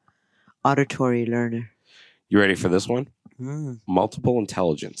a auditory learner. You ready for this one? Multiple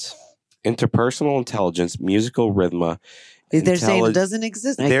intelligence. Interpersonal intelligence, musical rhythm. They're saying it doesn't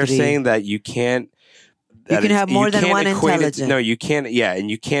exist. They're saying that you can't. You can have more than one intelligence. No, you can't. Yeah,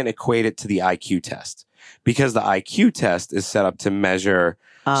 and you can't equate it to the IQ test because the IQ test is set up to measure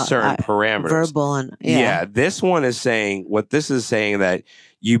certain parameters. Verbal and this one is saying that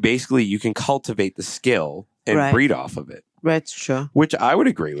you can cultivate the skill and breed off of it. Right, true. Which I would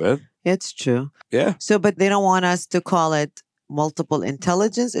agree with. It's true. Yeah. So, but they don't want us to call it multiple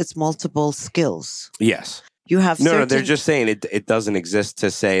intelligence. It's multiple skills. Yes. You have no, they're just saying it doesn't exist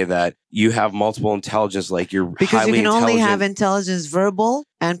to say that you have multiple intelligence, like you're because highly you can only intelligent. have intelligence verbal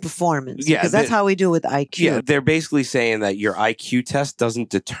and performance. Yeah, because that's how we do with IQ. Yeah, they're basically saying that your IQ test doesn't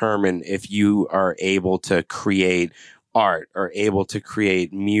determine if you are able to create art or able to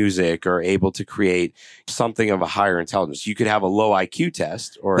create music or able to create something of a higher intelligence. You could have a low IQ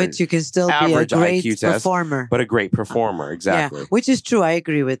test but you can still be a great IQ performer. But a great performer, exactly. Yeah, which is true. I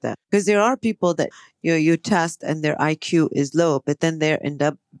agree with that. Because there are people that you test and their IQ is low, but then they end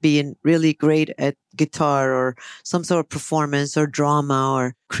up being really great at guitar or some sort of performance or drama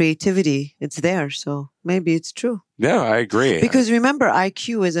or creativity. It's there. So maybe it's true. Yeah, I agree. Because remember,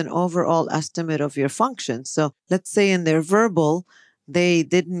 IQ is an overall estimate of your function. So let's say in their verbal, they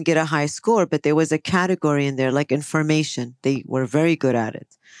didn't get a high score, but there was a category in there like information. They were very good at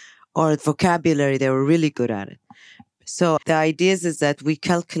it. or vocabulary. They were really good at it. So the idea is that we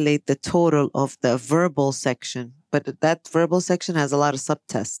calculate the total of the verbal section, but that verbal section has a lot of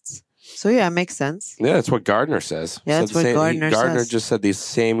subtests. So yeah, it makes sense. Yeah, that's what Gardner says. Yeah, that's what Gardner Gardner says. just said the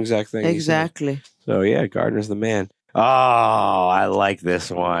same exact thing. Exactly. So yeah, Gardner's the man. Oh, I like this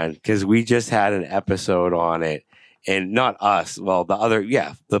one because we just had an episode on it. And not us. Well,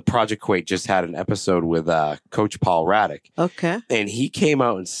 the Project Quake just had an episode with Coach Paul Raddick. Okay. And he came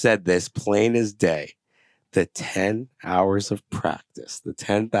out and said this plain as day. The 10 hours of practice, the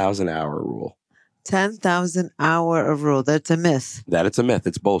 10,000 hour rule. 10,000 hour of rule. That's a myth. That it's a myth.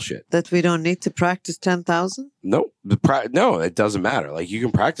 It's bullshit. That we don't need to practice 10,000? No, no, it doesn't matter. Like you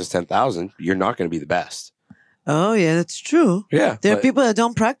can practice 10,000. You're not going to be the best. Oh, yeah, that's true. Yeah. There are people that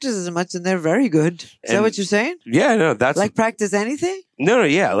don't practice as much and they're very good. Is that what you're saying? Yeah, no, that's like practice anything? No,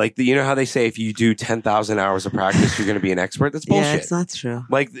 yeah. Like, you know how they say if you do 10,000 hours of practice, you're going to be an expert? That's bullshit. Yeah, it's not true.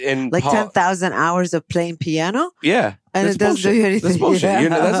 Like 10,000 hours of playing piano? Yeah. And it doesn't do anything. That's bullshit. Yeah.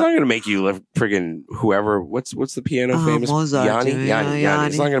 That's not going to make you live friggin' whoever. What's the piano famous? Mozart. Yanni.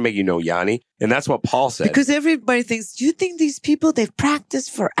 It's not going to make you know Yanni. And that's what Paul said. Because everybody thinks, do you think these people, they've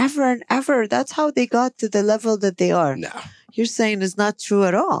practiced forever and ever? That's how they got to the level that they are. No. You're saying it's not true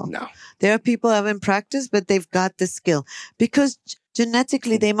at all. No. There are people who haven't practiced, but they've got the skill. Because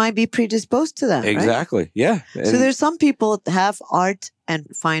genetically, they might be predisposed to that. Exactly. Right? Yeah. So there's some people that have art and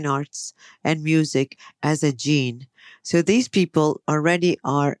fine arts and music as a gene. So these people already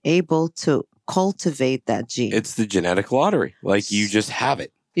are able to cultivate that gene. It's the genetic lottery. Like you just have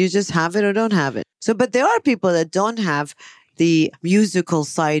it. You just have it or don't have it. So, but there are people that don't have the musical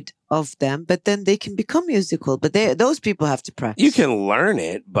side of them, but then they can become musical. But those people have to practice. You can learn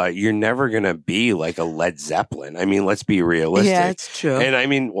it, but you're never going to be like a Led Zeppelin. I mean, let's be realistic. Yeah, it's true. And I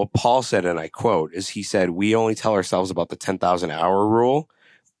mean, what Paul said, and I quote, is he said, we only tell ourselves about the 10,000 hour rule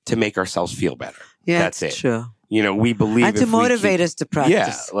to make ourselves feel better. Yeah, that's it. True. You know, we believe and to motivate us to practice.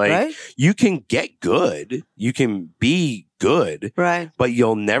 Yeah, like right? you can get good, you can be good, right? But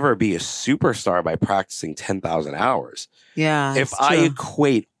you'll never be a superstar by practicing 10,000 hours. Yeah. If I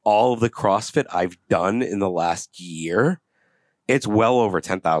equate all of the CrossFit I've done in the last year, it's well over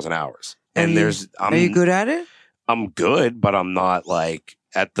 10,000 hours. And are you good at it? I'm good, but I'm not like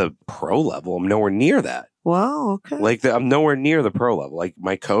at the pro level. I'm nowhere near that. Wow. Okay. Like I'm nowhere near the pro level. Like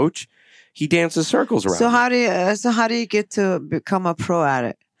my coach, he dances circles around. So how do you get to become a pro at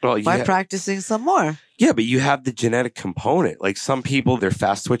it? Well, by practicing some more. Yeah, but you have the genetic component. Like some people, their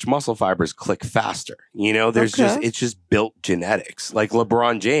fast twitch muscle fibers click faster. You know, it's just built genetics. Like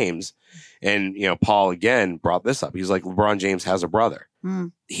LeBron James, and you know, Paul again brought this up. He's like, LeBron James has a brother.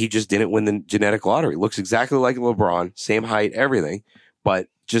 He just didn't win the genetic lottery. Looks exactly like LeBron, same height, everything, but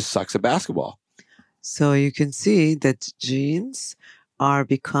just sucks at basketball. So you can see that genes are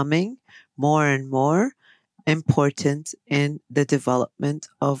becoming more and more important in the development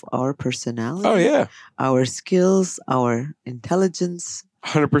of our personality. Oh, yeah. Our skills, our intelligence.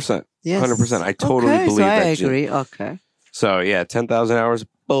 100%. Yes. 100%. I totally believe so that. I agree. Okay. So, yeah, 10,000 hours,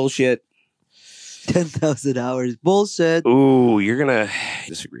 bullshit. 10,000 hours, bullshit. Ooh, you're going to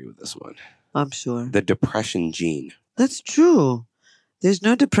disagree with this one. I'm sure. The depression gene. That's true. There's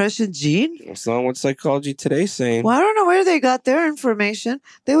no depression gene? That's not what Psychology Today's saying. Well, I don't know where they got their information.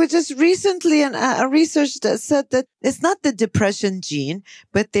 They were just recently a research that said that it's not the depression gene,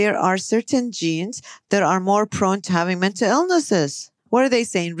 but there are certain genes that are more prone to having mental illnesses. What are they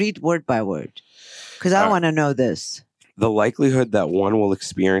saying? Read word by word. Because I want to know this. The likelihood that one will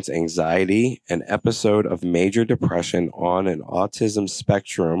experience anxiety, an episode of major depression on an autism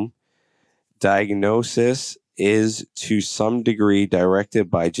spectrum diagnosis is to some degree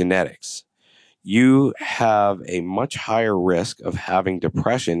directed by genetics. You have a much higher risk of having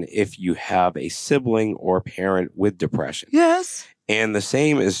depression if you have a sibling or parent with depression. Yes. And the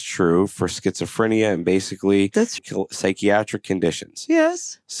same is true for schizophrenia and basically psychiatric conditions.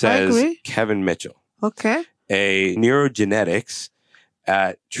 Yes. Says I agree. Kevin Mitchell. Okay. A neurogenetics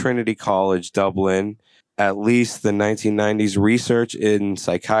at Trinity College, Dublin, at least the 1990s research in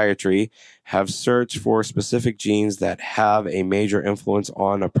psychiatry have searched for specific genes that have a major influence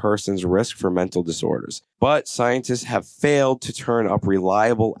on a person's risk for mental disorders. But scientists have failed to turn up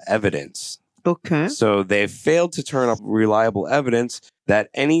reliable evidence. Okay. So they've failed to turn up reliable evidence that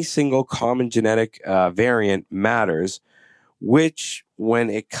any single common genetic variant matters, which when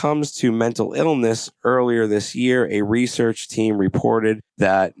it comes to mental illness, earlier this year, a research team reported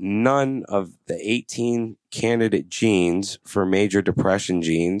that none of the 18 candidate genes for major depression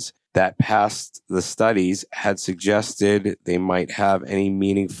genes that passed the studies had suggested they might have any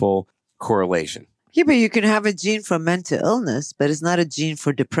meaningful correlation. Yeah, but you can have a gene for mental illness, but it's not a gene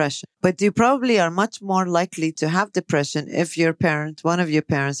for depression. But you probably are much more likely to have depression if one of your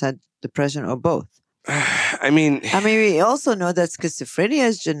parents had depression or both. I mean, we also know that schizophrenia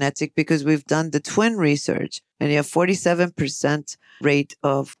is genetic because we've done the twin research, and you have 47% rate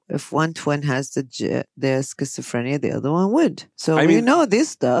of if one twin has the schizophrenia, the other one would. So we know this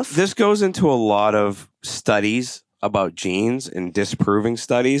stuff. This goes into a lot of studies about genes and disproving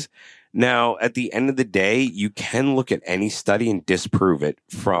studies. Now, at the end of the day, you can look at any study and disprove it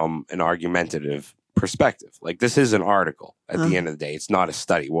from an argumentative perspective. Like, this is an article at the end of the day. It's not a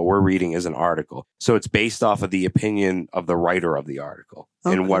study. What we're reading is an article. So it's based off of the opinion of the writer of the article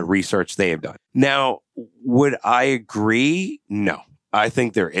and what research they have done. Now, would I agree? No. I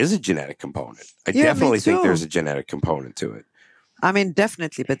think there is a genetic component. I definitely think there's a genetic component to it. I mean,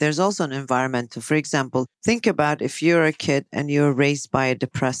 definitely, but there's also an environmental. For example, think about if you're a kid and you're raised by a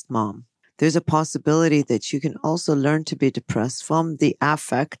depressed mom. There's a possibility that you can also learn to be depressed from the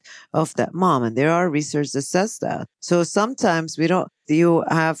affect of that mom. And there are research that says that. So sometimes you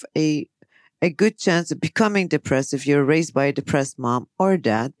have a good chance of becoming depressed if you're raised by a depressed mom or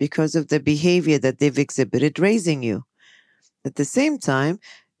dad because of the behavior that they've exhibited raising you. At the same time,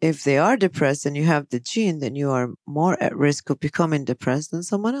 if they are depressed and you have the gene, then you are more at risk of becoming depressed than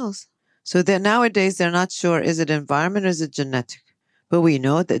someone else. So nowadays, they're not sure, is it environment or is it genetic? But we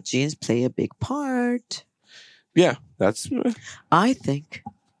know that genes play a big part. Yeah, that's... I think.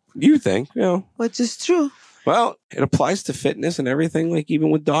 You think, Which is true. Well, it applies to fitness and everything, like even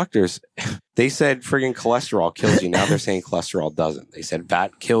with doctors. They said friggin' cholesterol kills you. Now they're saying cholesterol doesn't. They said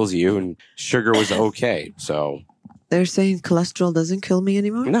fat kills you and sugar was okay, so... They're saying cholesterol doesn't kill me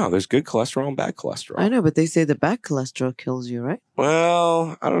anymore? No, there's good cholesterol and bad cholesterol. I know, but they say the bad cholesterol kills you, right?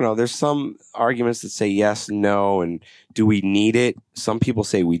 Well, I don't know. There's some arguments that say yes, no, and do we need it? Some people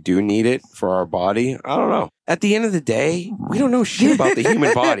say we do need it for our body. I don't know. At the end of the day, we don't know shit about the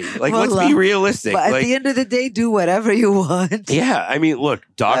human body. Like, let's be realistic. But at the end of the day, do whatever you want. Yeah, I mean, look,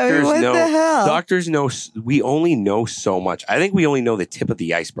 doctors know. The hell? Doctors know. We only know so much. I think we only know the tip of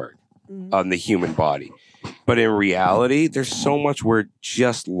the iceberg on the human body. But in reality, there's so much we're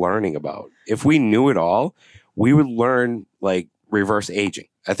just learning about. If we knew it all, we would learn like reverse aging.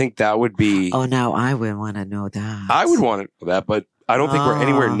 I think that would be... Oh, now I would want to know that. I would want to know that, but I don't think we're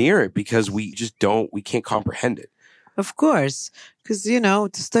anywhere near it because we can't comprehend it. Of course. Because, to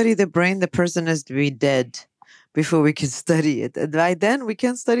study the brain, the person has to be dead before we can study it. And by then, we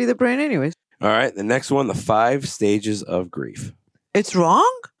can't study the brain anyways. All right, the next one, the 5 stages of grief. It's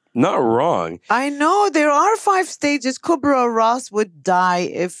wrong? Not wrong. I know there are 5 stages. Kubra Ross would die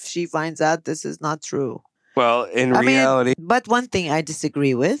if she finds out this is not true. Well, in reality. But one thing I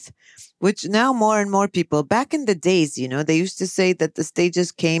disagree with, which now more and more people, back in the days, they used to say that the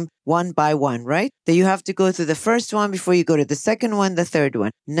stages came one by one, right? That you have to go through the first one before you go to the second one, the third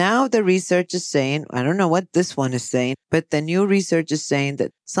one. Now the research is saying, I don't know what this one is saying, but the new research is saying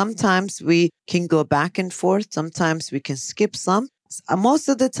that sometimes we can go back and forth. Sometimes we can skip some. Most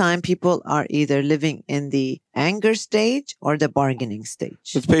of the time, people are either living in the anger stage or the bargaining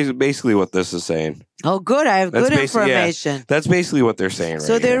stage. That's basically what this is saying. Oh, good. I have good information. Yeah, that's basically what they're saying right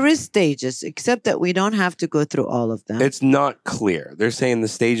So there here. is stages, except that we don't have to go through all of them. It's not clear. They're saying the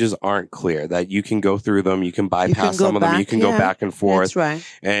stages aren't clear, that you can go through them, you can bypass some of them, you can go back and forth. That's right.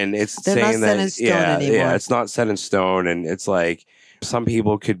 And it's They're saying not set in stone anymore. Yeah, it's not set in stone. And it's like, some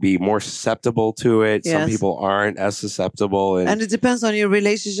people could be more susceptible to it. Yes. Some people aren't as susceptible. And it depends on your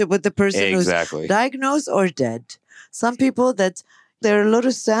relationship with the person who's diagnosed or dead. Some people that they're a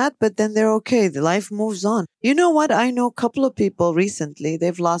little sad, but then they're okay. The life moves on. You know what? I know a couple of people recently,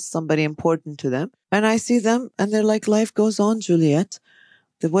 they've lost somebody important to them. And I see them and they're like, life goes on, Juliet.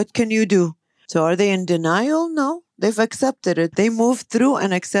 What can you do? So are they in denial? No. They've accepted it. They moved through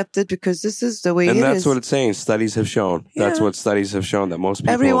and accepted because this is the way it is. And that's what it's saying. Studies have shown. Yeah. That's what studies have shown, that most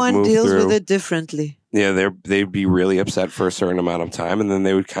people Everyone move deals through. with it differently. Yeah, they'd be really upset for a certain amount of time, and then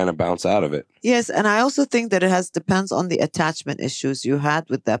they would kind of bounce out of it. Yes, and I also think that it depends on the attachment issues you had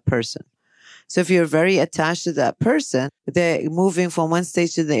with that person. So if you're very attached to that person, they're moving from one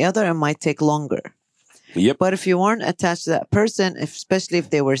stage to the other, it might take longer. Yep. But if you weren't attached to that person, especially if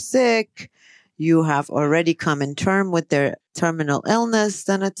they were sick, you have already come in term with their terminal illness,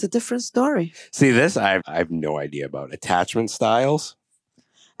 then it's a different story. See, this I have no idea about. Attachment styles.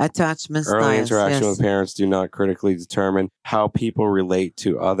 Attachment styles. Early interaction yes. with parents do not critically determine how people relate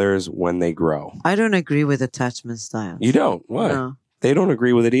to others when they grow. I don't agree with attachment styles. You don't? Why? No. They don't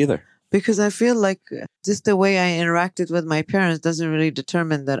agree with it either. Because I feel like just the way I interacted with my parents doesn't really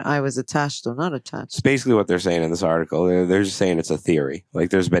determine that I was attached or not attached. It's basically what they're saying in this article. They're just saying it's a theory. Like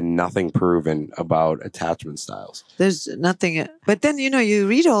there's been nothing proven about attachment styles. There's nothing. But then, you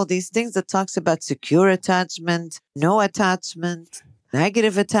read all these things that talks about secure attachment, no attachment,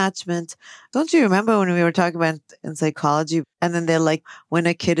 negative attachment. Don't you remember when we were talking about in psychology? And then they're like, when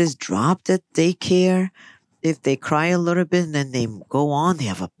a kid is dropped at daycare, if they cry a little bit and then they go on, they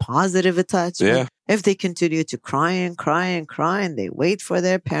have a positive attachment. Yeah. If they continue to cry and cry and cry and they wait for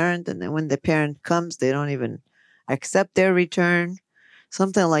their parent, and then when the parent comes, they don't even accept their return,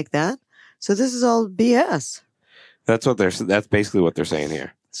 something like that. So this is all BS. That's basically what they're saying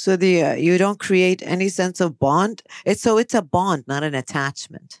here. So you don't create any sense of bond. It's a bond, not an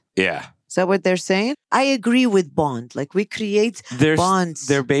attachment. Yeah. Is that what they're saying? I agree with bond. Like we create bonds.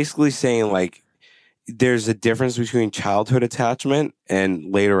 They're basically saying like, there's a difference between childhood attachment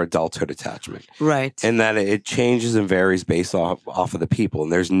and later adulthood attachment. Right. And that it changes and varies based off of the people.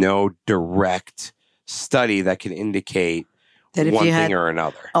 And there's no direct study that can indicate that one thing or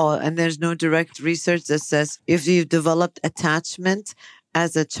another. Oh, and there's no direct research that says if you've developed attachment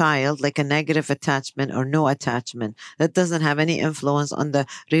as a child, like a negative attachment or no attachment, that doesn't have any influence on the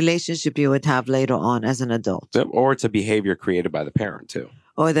relationship you would have later on as an adult. Or it's a behavior created by the parent too.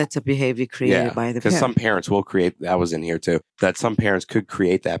 Or that's a behavior created by the parent. Because some parents will create, that was in here too, that some parents could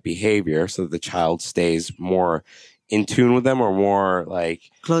create that behavior so that the child stays more in tune with them or more like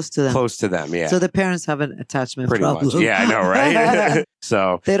close to them. Yeah. So the parents have an attachment Pretty problem. much. Yeah, I know, right?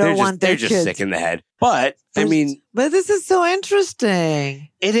 So they don't want their kids. They're just sick in the head. But I mean, but this is so interesting.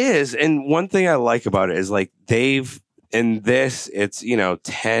 It is. And one thing I like about it is like it's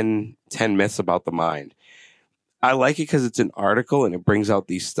 10 myths about the mind. I like it because it's an article and it brings out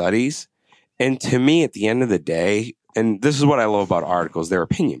these studies. And to me, at the end of the day, and this is what I love about articles, they're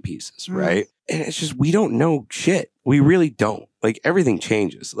opinion pieces, right? And it's just, we don't know shit. We really don't. Like everything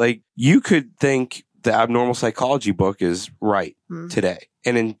changes. Like you could think the abnormal psychology book is right today.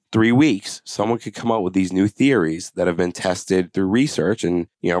 And in 3 weeks, someone could come out with these new theories that have been tested through research and,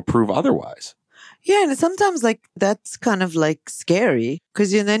 prove otherwise. Yeah. And sometimes like that's kind of like scary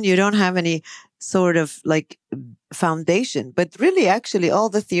because then you don't have any sort of like foundation, but really actually all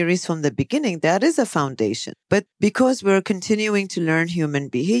the theories from the beginning, that is a foundation. But because we're continuing to learn human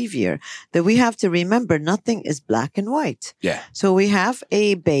behavior, that we have to remember nothing is black and white. Yeah. So we have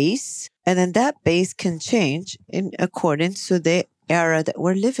a base and then that base can change in accordance to the era that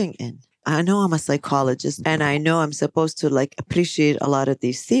we're living in. I know I'm a psychologist and I know I'm supposed to like appreciate a lot of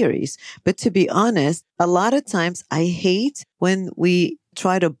these theories, but to be honest, a lot of times I hate when we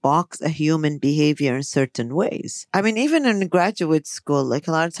try to box a human behavior in certain ways. I mean, even in graduate school, like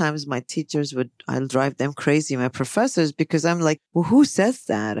a lot of times my teachers I'll drive them crazy, my professors, because I'm like, well, who says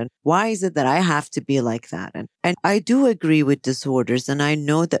that? And why is it that I have to be like that? And I do agree with disorders and I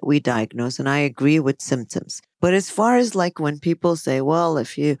know that we diagnose and I agree with symptoms. But as far as like when people say, well,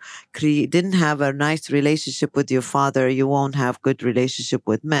 if you didn't have a nice relationship with your father, you won't have good relationship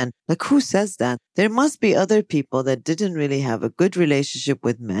with men. Like who says that? There must be other people that didn't really have a good relationship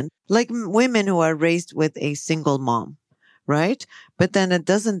with men, like women who are raised with a single mom, right? But then it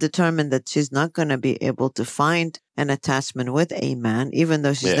doesn't determine that she's not going to be able to find an attachment with a man, even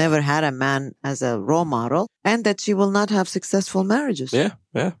though she's never had a man as a role model, and that she will not have successful marriages. Yeah,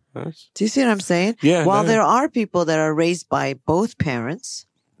 yeah. Nice. Do you see what I'm saying? Yeah. While there are people that are raised by both parents,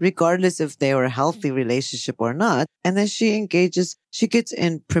 regardless if they were a healthy relationship or not, and then she gets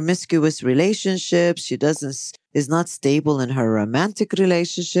in promiscuous relationships, is not stable in her romantic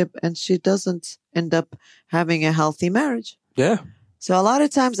relationship, and she doesn't end up having a healthy marriage. Yeah. So a lot of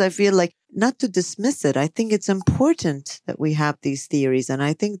times I feel like not to dismiss it. I think it's important that we have these theories, and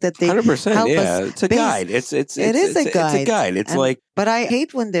I think that they 100%. help Yeah, us it's a guide. It is a guide. It's a guide. But I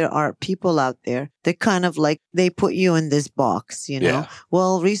hate when there are people out there that kind of like they put you in this box. Yeah.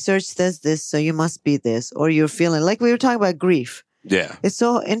 Well, research says this, so you must be this, or you're feeling like we were talking about grief. Yeah. It's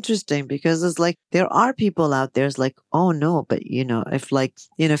so interesting because it's like there are people out there. It's like, oh no, but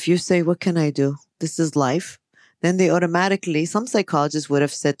if you say, what can I do? This is life. Then they automatically, some psychologists would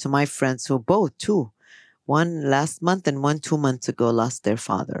have said to my friends who both too, one last month and one 2 months ago lost their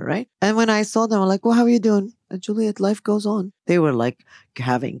father, right? And when I saw them, I'm like, well, how are you doing? Juliet, life goes on. They were like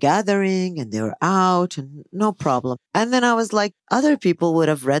having gathering and they were out and no problem. And then I was like, other people would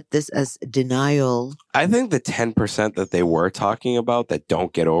have read this as denial. I think the 10% that they were talking about that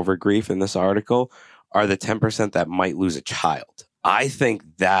don't get over grief in this article are the 10% that might lose a child. I think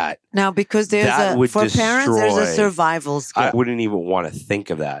that Now, because there's that would for parents, there's a destroy- survival skill. I wouldn't even want to think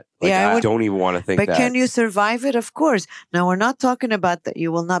of that. Like, Yeah, I I would- don't even want to think But that. can you survive it? Of course. Now, we're not talking about that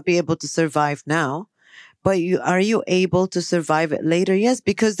you will not be able to survive now, but are you able to survive it later? Yes,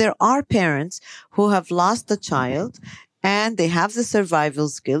 because there are parents who have lost a child and they have the survival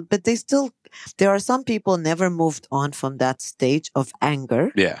skill, but there are some people never moved on from that stage of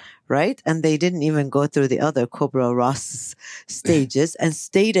anger. Yeah. Right? And they didn't even go through the other Kubler-Ross stages and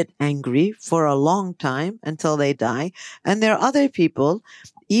stayed angry for a long time until they die. And there are other people,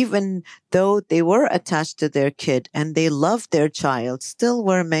 even though they were attached to their kid and they loved their child, still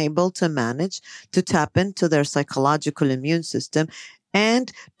were able to manage to tap into their psychological immune system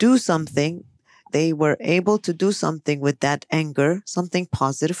and do something. They were able to do something with that anger, something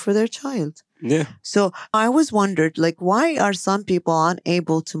positive for their child. Yeah. So I always wondered, like, why are some people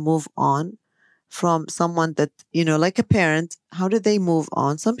unable to move on from someone that, like a parent? How do they move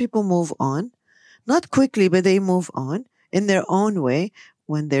on? Some people move on, not quickly, but they move on in their own way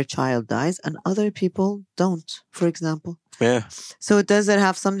when their child dies, and other people don't, for example. Yeah. So does it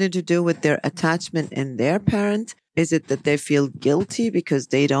have something to do with their attachment in their parent? Is it that they feel guilty because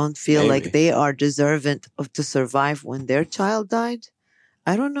they don't feel like Maybe. they are deserving of to survive when their child died?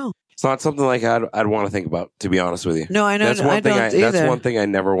 I don't know. It's not something like I'd want to think about, to be honest with you. No, I know. That's I one thing. don't either. That's one thing I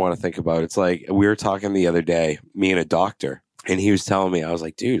never want to think about. It's like we were talking the other day, me and a doctor, and he was telling me, I was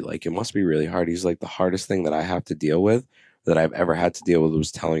like, dude, like it must be really hard. He's like, the hardest thing that I have to deal with, that I've ever had to deal with,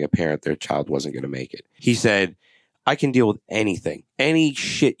 was telling a parent their child wasn't going to make it. He said, I can deal with anything, any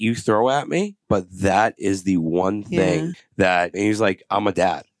shit you throw at me, but that is the one thing that. And he's like, I'm a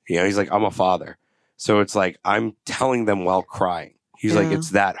dad. He's like, I'm a father. So it's like I'm telling them while crying. He's like, it's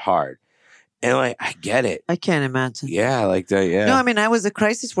that hard. And like, I get it. I can't imagine. Yeah, like that. Yeah. No, I mean, I was a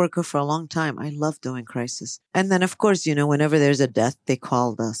crisis worker for a long time. I love doing crisis. And then, of course, whenever there's a death, they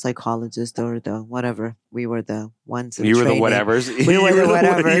call the psychologist or the whatever. We were the ones in You were the training. whatevers. We were the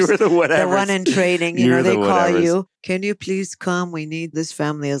whatevers. You were the whatevers. The one in training, You were they the call whatevers. you. Can you please come? We need this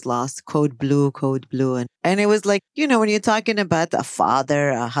family is lost. Code blue. And it was like, when you're talking about a father,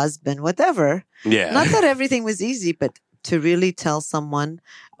 a husband, whatever. Yeah. Not that everything was easy, but to really tell someone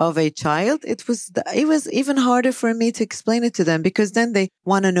of a child, it was even harder for me to explain it to them, because then they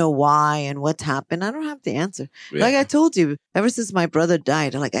want to know why and what happened. I don't have the answer. Yeah. Like I told you, ever since my brother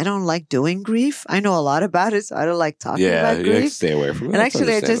died, I don't like doing grief. I know a lot about it, so I don't like talking about you like to grief. stay away from it. And That's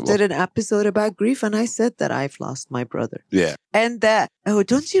actually, I just did understandable. an episode about grief, and I said that I've lost my brother. Yeah. And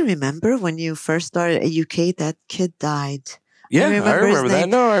don't you remember when you first started at UK, that kid died? Yeah, remember I remember his that. name.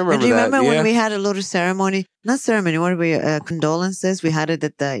 No, I remember And do you that. remember yeah. when we had a little ceremony? Not ceremony, what were we? Condolences. We had it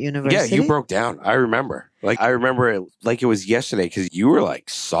at the university. Yeah, you broke down. I remember. I remember it like it was yesterday, because you were like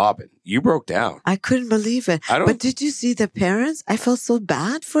sobbing. You broke down. I couldn't believe it. I don't- But did you see the parents? I felt so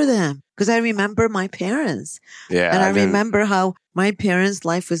bad for them because I remember my parents. Yeah. And I didn't- remember how my parents'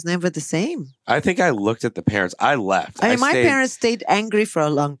 life was never the same. I think I looked at the parents. I left. My stayed- parents stayed angry for a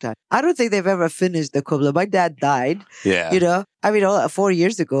long time. I don't think they've ever finished the Kubla. My dad died, Yeah. 4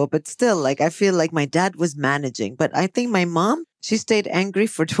 years ago, but still, I feel like my dad was managing. But I think my mom, she stayed angry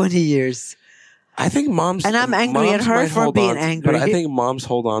for 20 years. I think moms. And I'm angry at moms her might for hold being on to- angry. But I think moms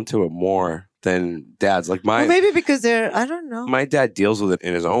hold on to it more than dads. Like Well, maybe because I don't know. my dad deals with it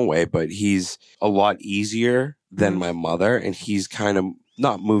in his own way, but he's a lot easier than my mother, and he's kind of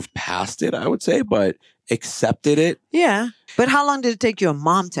not moved past it, I would say, but accepted it. Yeah. But how long did it take your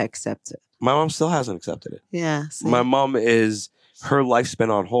mom to accept it? My mom still hasn't accepted it. Yeah. see. My mom her life's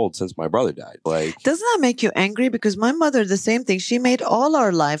been on hold since my brother died. Doesn't that make you angry? Because my mother, the same thing. She made all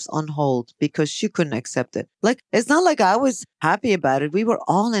our lives on hold because she couldn't accept it. It's not like I was happy about it. We were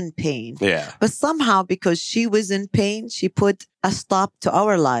all in pain. Yeah. But somehow, because she was in pain, she put a stop to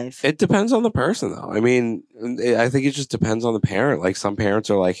our life. It depends on the person, though. I mean, I think it just depends on the parent. Like, some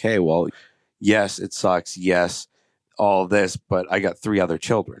parents are like, hey, well, yes, it sucks. Yes, all this, but I got 3 other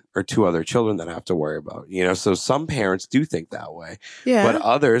children or 2 other children that I have to worry about, So some parents do think that way. Yeah. But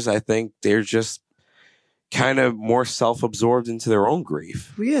others, I think they're just kind of more self-absorbed into their own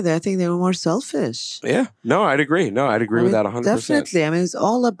grief. Yeah, I think they were more selfish. Yeah. No, I'd agree. No, I'd agree with that 100%. Definitely. I mean, it's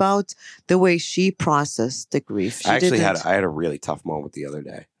all about the way she processed the grief. She I actually didn't- had a really tough moment the other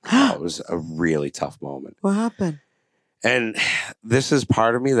day. It was a really tough moment. What happened? And this is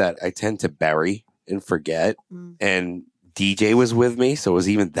part of me that I tend to bury and forget. Mm. And DJ was with me, so it was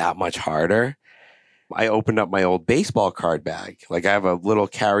even that much harder. I opened up my old baseball card bag. I have a little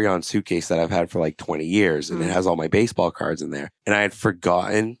carry-on suitcase that I've had for 20 years, and it has all my baseball cards in there. And I had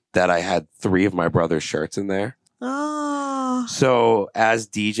forgotten that I had 3 of my brother's shirts in there. Oh. So as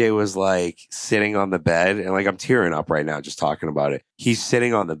DJ was like sitting on the bed, and like I'm tearing up right now just talking about it. He's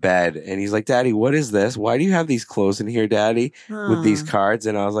sitting on the bed and he's like, Daddy, what is this? Why do you have these clothes in here, Daddy, with these cards?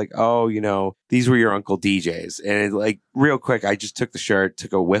 And I was like, oh, these were your Uncle DJ's. And like real quick, I just took the shirt,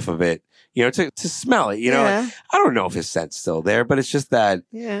 took a whiff of it, to smell it. I don't know if his scent's still there, but it's just that,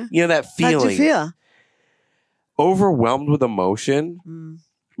 that feeling. How'd you feel? Overwhelmed with emotion,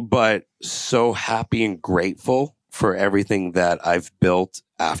 but so happy and grateful for everything that I've built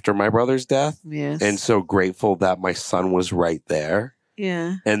after my brother's death. Yes. And so grateful that my son was right there.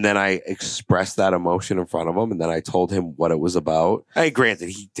 Yeah. And then I expressed that emotion in front of him. And then I told him what it was about. Granted,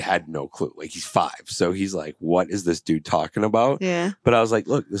 he had no clue. Like, he's 5. So he's like, what is this dude talking about? Yeah. But I was like,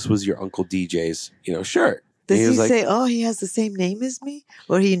 look, this was your Uncle DJ's, shirt. Does he like, say, oh, he has the same name as me?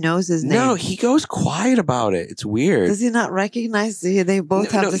 Or he knows his name? No, he goes quiet about it. It's weird. Does he not recognize they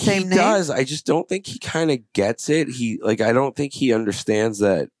both have the same name? He does. I just don't think he kind of gets it. I don't think he understands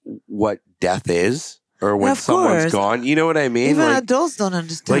that what death is or when someone's gone. You know what I mean? Even adults don't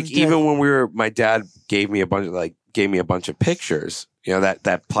understand. Like, even when my dad gave me a bunch of pictures.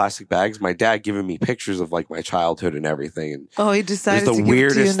 That plastic bags, my dad giving me pictures of like my childhood and everything. And he decided it was to the give it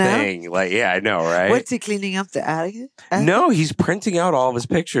to you weirdest now? thing. Like, yeah, I know, right? What's he cleaning up the attic? No, he's printing out all of his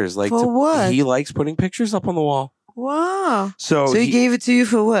pictures. Like, for what? He likes putting pictures up on the wall. Wow. So he gave it to you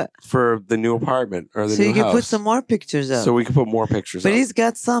for what? For the new apartment or the new house. So you can put some more pictures up. So we can put more pictures up. But he's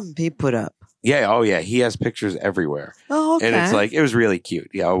got some he put up. Yeah. Oh, yeah. He has pictures everywhere. Oh, okay. And it's like, it was really cute.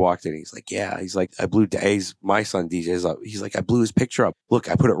 Yeah. I walked in. He's like, I blew my son DJ's up. He's like, I blew his picture up. Look,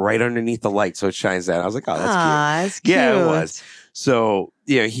 I put it right underneath the light so it shines down. I was like, oh, that's cute. That's cute. Yeah, it was. So,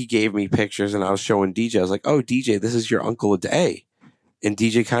 he gave me pictures and I was showing DJ. I was like, oh, DJ, this is your Uncle Day. And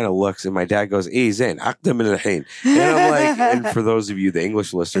DJ kind of looks and my dad goes, Zain, akda min al-hain. And I'm like, and for those of you, the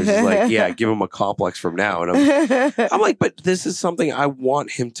English listeners, he's like, yeah, give him a complex from now. And I'm like, but this is something I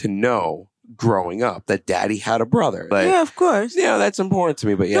want him to know growing up, that daddy had a brother. Like, yeah, of course. Yeah, that's important to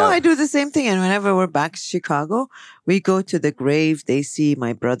me. But yeah. No, I do the same thing. And whenever we're back to Chicago, we go to the grave. They see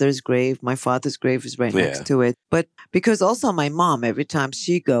my brother's grave. My father's grave is right next to it. But because also my mom, every time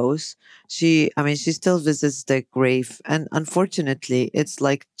she goes, she still visits the grave. And unfortunately, it's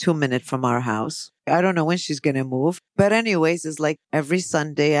like 2 minutes from our house. I don't know when she's going to move. But anyways, it's like every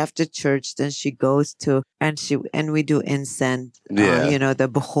Sunday after church, then she goes to, and we do incense, the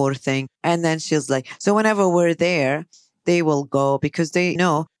Bukhor thing. And then she's like, so whenever we're there, they will go because they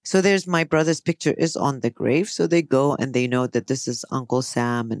know. So there's my brother's picture is on the grave. So they go and they know that this is Uncle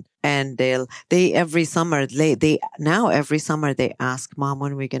Sam and they every summer every summer they ask Mom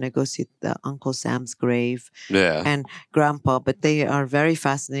when we're going to go see the Uncle Sam's grave and Grandpa, but they are very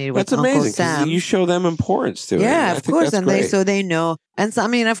fascinated with Uncle Sam. You show them importance to it. Yeah, of course. And they know. And so,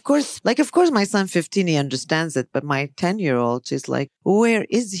 of course, my son 15, he understands it, but my 10-year-old, she's like, where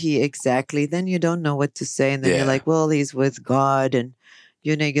is he exactly? Then you don't know what to say. And then you're like, well, he's with God and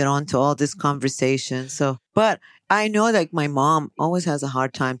get on to all this conversation. So, but I know that my mom always has a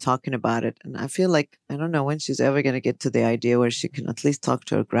hard time talking about it. And I feel like, I don't know when she's ever going to get to the idea where she can at least talk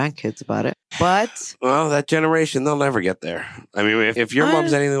to her grandkids about it. But well, that generation, they'll never get there. If your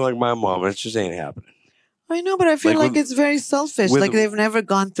mom's anything like my mom, it just ain't happening. I know, but I feel like it's very selfish. Like they've never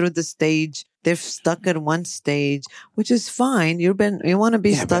gone through the stage. They're stuck at one stage, which is fine. You want to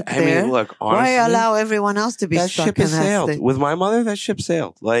be stuck there. Look, honestly, why allow everyone else to be that stuck? Ship has sailed. With my mother, that ship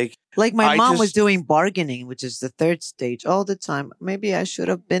sailed. Like my mom was doing bargaining, which is the third stage all the time. Maybe I should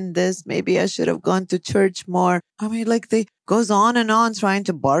have been this. Maybe I should have gone to church more. They goes on and on trying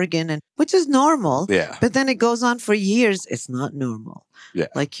to bargain, and which is normal. Yeah. But then it goes on for years. It's not normal. Yeah.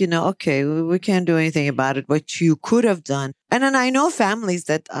 Okay, we can't do anything about it. What you could have done. And then I know families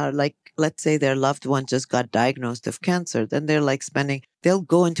that are like, let's say their loved one just got diagnosed of cancer. Then they're like they'll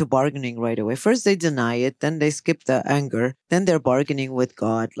go into bargaining right away. First they deny it. Then they skip the anger. Then they're bargaining with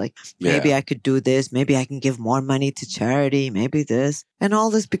God. Like, maybe I could do this. Maybe I can give more money to charity. Maybe this. And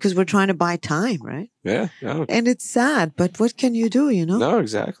all this because we're trying to buy time, right? Yeah. No. And it's sad, but what can you do, No,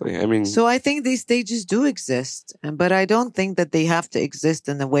 exactly. So I think these stages do exist, but I don't think that they have to exist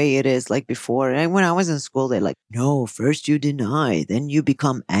in the way it is like before. And when I was in school, they're like, no, first you deny, then you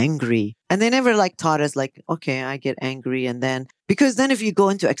become angry. And they never taught us okay, I get angry. And then, because then if you go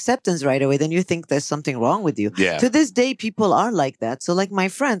into acceptance right away, then you think there's something wrong with you. Yeah. To this day, people are like that. So my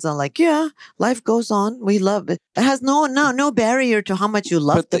friends are like, yeah, life goes on. We love it. It has no barrier to how much you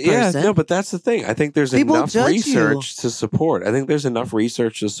love the person. Yeah, no, but that's the thing. I think there's enough research to support. I think there's enough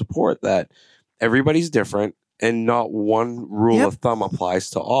research to support that everybody's different. and not one rule Yep. of thumb applies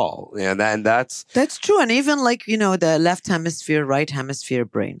to all. And that's True. And even like, the left hemisphere, right hemisphere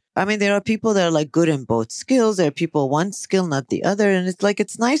brain. I mean, there are people that are like good in both skills. There are people one skill, not the other. And it's like,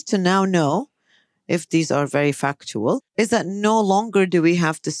 it's nice to now know, if these are very factual, is that no longer do we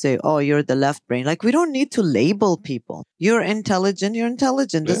have to say, oh, you're the left brain. Like, we don't need to label people. You're intelligent.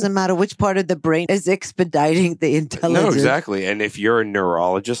 Doesn't matter which part of the brain is expediting the intelligence. No, exactly. And if you're a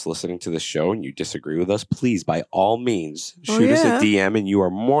neurologist listening to the show and you disagree with us, please, by all means, shoot us a DM, and you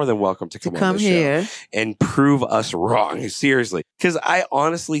are more than welcome to come on the here show and prove us wrong. Seriously. Because I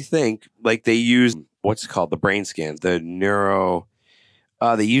honestly think like they use what's called the brain scans, the neuro...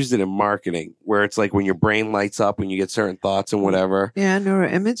 they used it in marketing where it's like when your brain lights up when you get certain thoughts and whatever. Yeah,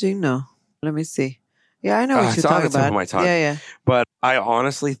 neuroimaging. No, let me see. Yeah, I know what you're talking about. My tongue. Yeah. But I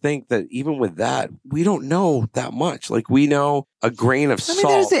honestly think that even with that, we don't know that much. Like we know a grain of salt.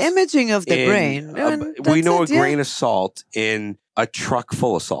 There's the imaging of the brain. We know a grain of salt in a truck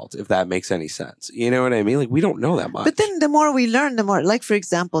full of salt, if that makes any sense. You know what I mean? Like we don't know that much. But then the more we learn, the more, like, for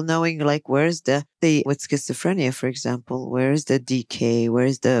example, knowing like where's the with schizophrenia, for example, where's the decay,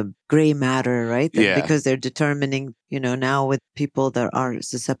 where's the gray matter, right? Because they're determining, now with people that are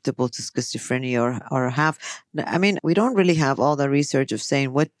susceptible to schizophrenia or have, I mean, we don't really have all the research of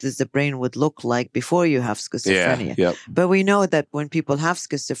saying what does the brain would look like before you have schizophrenia. Yep. But we know that when people have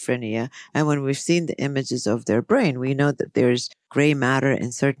schizophrenia and when we've seen the images of their brain, we know that there's gray matter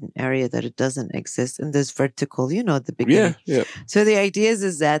in certain area that it doesn't exist. And there's vertical, the beginning. Yeah. So the idea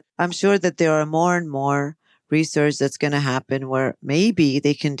is that I'm sure that there are more and more research that's going to happen where maybe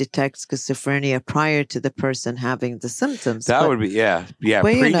they can detect schizophrenia prior to the person having the symptoms. That would be,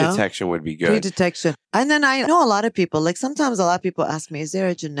 pre-detection would be good. Pre-detection. And then I know a lot of people, like sometimes a lot of people ask me, is there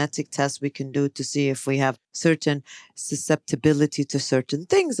a genetic test we can do to see if we have certain susceptibility to certain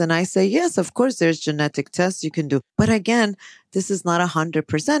things? And I say, yes, of course, there's genetic tests you can do. But again, this is not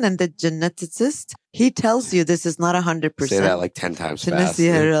 100%. And the geneticist, he tells you this is not 100%. Say that like 10 times fast.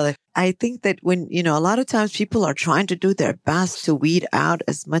 Yeah, really. I think that when, a lot of times people are trying to do their best to weed out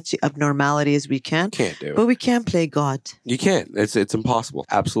as much abnormality as we can. Can't do it. But we can't play God. You can't. It's impossible.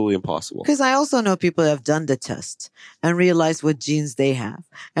 Absolutely impossible. Because I also know people have done the test and realized what genes they have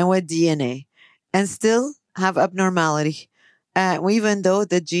and what DNA and still have abnormality. Even though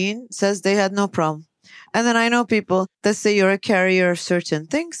the gene says they had no problem. And then I know people that say you're a carrier of certain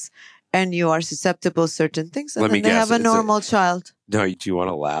things and you are susceptible to certain things. And then they have a normal child. No, do you want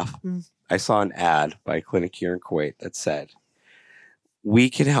to laugh? I saw an ad by a clinic here in Kuwait that said, we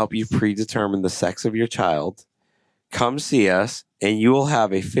can help you predetermine the sex of your child. Come see us, and you will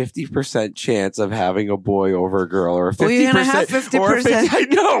have a 50% chance of having a boy over a girl, or a 50%. You're gonna have 50%. I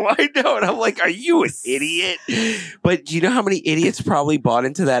know. And I'm like, are you an idiot? But do you know how many idiots probably bought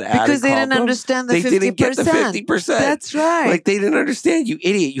into that ad? Because they didn't understand the 50%. They didn't get the 50%. That's right. Like, they didn't understand, you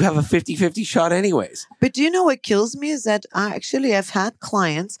idiot. You have a 50-50 shot anyways. But do you know what kills me is that I've had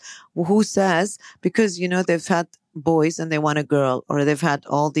clients who says, because, they've had boys and they want a girl, or they've had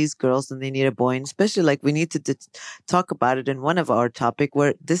all these girls and they need a boy. And especially like we need to talk about it in one of our topic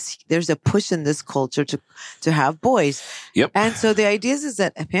where there's a push in this culture to have boys. Yep. And so the idea is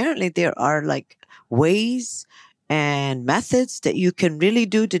that apparently there are like ways and methods that you can really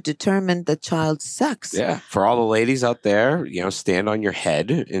do to determine the child's sex. Yeah. For all the ladies out there, stand on your head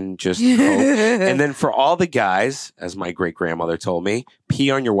and just hope. And then for all the guys, as my great-grandmother told me,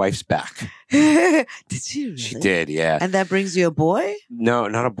 pee on your wife's back. Did she really? She did, yeah. And that brings you a boy? No,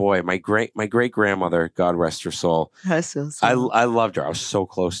 not a boy. My great-grandmother, God rest her soul. I loved her. I was so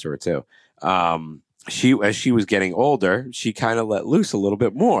close to her too. As she was getting older, she kind of let loose a little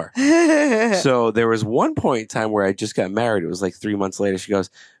bit more. So there was one point in time where I just got married. It was like 3 months later. She goes,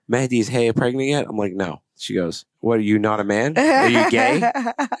 Mehdi's, hey, you pregnant yet? I'm like, no. She goes, what, are you not a man? Are you gay?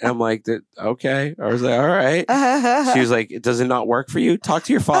 And I'm like, okay. I was like, all right. She was like, does it not work for you? Talk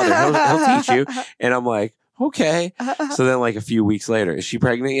to your father. He'll teach you. And I'm like, okay. So then like a few weeks later, is she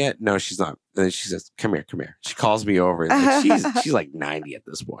pregnant yet? No, she's not. And then she says, come here. She calls me over. And like, she's like 90 at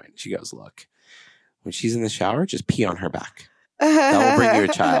this point. She goes, look, when she's in the shower, just pee on her back. That will bring you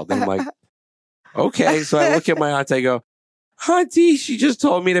a child. And I'm like, okay. So I look at my aunt, I go, Auntie, she just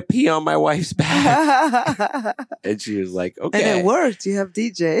told me to pee on my wife's back. And she was like, okay. And it worked. You have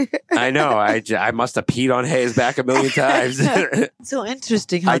DJ. I know. I must have peed on Hayes' back a million times. So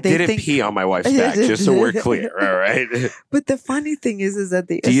interesting how I didn't pee on my wife's back, just so we're clear. All right. But the funny thing is that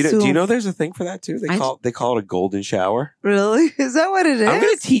they do you know there's a thing for that too? They call it a golden shower. Really? Is that what it is? I'm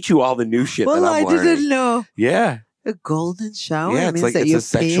going to teach you all the new shit that I'm learning. I didn't know. Yeah. A golden shower Yeah, it's means like that it's you a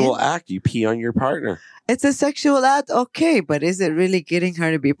sexual pee? act. You pee on your partner. It's a sexual act, okay, but is it really getting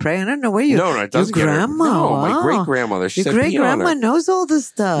her to be pregnant? I don't know where you. No, it doesn't your get her. grandma. No, my wow. great grandmother. She Your said great pee on grandma her. knows all this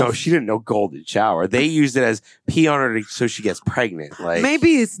stuff. No, she didn't know golden shower. They used it as pee on her so she gets pregnant. Like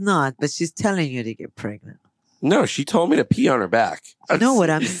Maybe it's not, but she's telling you to get pregnant. no, she told me to pee on her back. No, what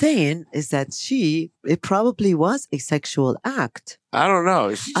I'm saying is that it probably was a sexual act. I don't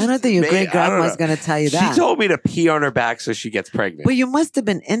know. I don't think your great grandma's going to tell you that. She told me to pee on her back so she gets pregnant. But you must have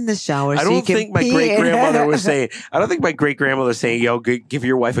been in the shower. I so you don't can think my pee great in grandmother her. was saying. I don't think my great grandmother was saying, "Yo, give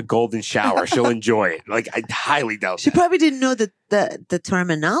your wife a golden shower. She'll enjoy it." Like I highly doubt. She that. probably didn't know the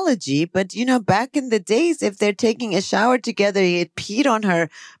terminology, but back in the days, if they're taking a shower together, he had peed on her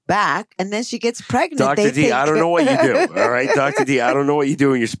back, and then she gets pregnant. Dr. D, I don't know what you do. All right, Dr. D, I don't know what you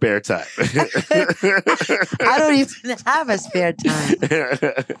do in your spare time. I don't even have a spare time.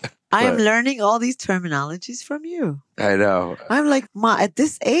 I am learning all these terminologies from you. I know. I'm like, Ma, at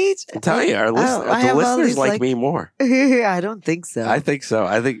this age, I'm telling you, the have all listeners these, like me more. I don't think so. I think so.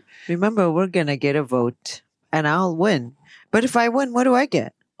 I think Remember, we're gonna get a vote, and I'll win. But if I win, what do I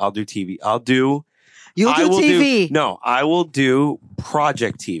get? I'll do TV. I'll do. You'll do TV. No, I will do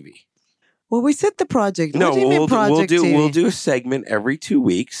project TV. Well, we said the project. No, what do you mean project TV? we'll do a segment every 2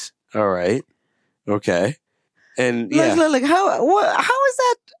 weeks. All right. Okay. And yeah, Look, how is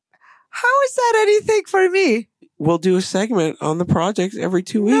that? How is that anything for me? we'll do a segment on the project every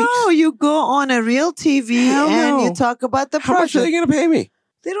 2 weeks. No, you go on a real TV Hell and no. you talk about the How much are project. they going to pay me?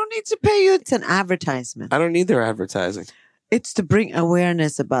 They don't need to pay you. It's an advertisement. I don't need their advertising. It's to bring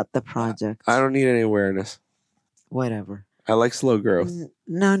awareness about the project. I don't need any awareness. Whatever. I like slow growth.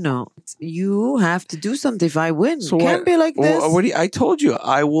 No. You have to do something if I win. So Can't what- be like this. Well, I told you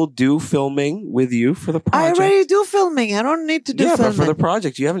I will do filming with you for the I project. already do filming. I don't need to do yeah, filming. but for the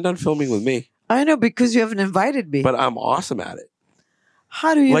project, you haven't done filming with me. I know because you haven't invited me. But I'm awesome at it.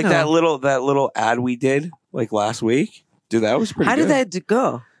 How do you Like know? that little ad we did like last week. Dude, that was pretty How good. did that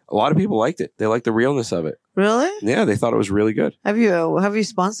go? A lot of people liked it. They liked the realness of it. Really? Yeah, they thought it was really good. Have you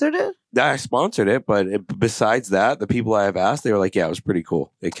sponsored it? I sponsored it, but besides that, the people I have asked, they were like, yeah, it was pretty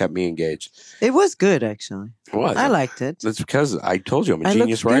cool. It kept me engaged. It was good, actually. What? I liked it. That's because I told you I'm a I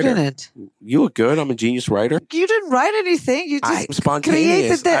genius looked good writer. in it. You look good. I'm a genius writer. You didn't write anything. You I'm just spontaneous.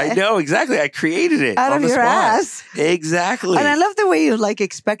 created that I know, exactly. I created it out on of the your spot. ass. Exactly. And I love the way you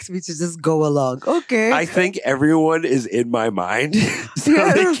expect me to just go along. Okay. I think everyone is in my mind so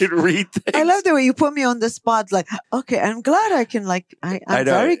Yeah. they can read things. I love the way you put me on the spot. Like, okay, I'm glad I can I'm I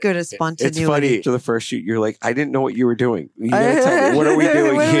know. very good at spontaneity. It's funny. After the first shoot, you're like, I didn't know what you were doing. You gotta tell me, what are we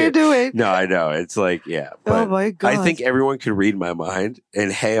doing What here? are we doing? No, I know. It's like, yeah. Oh But my God. I think everyone could read my mind.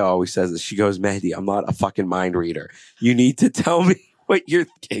 And Hey always says this. She goes, Mehdi, I'm not a fucking mind reader. You need to tell me what you're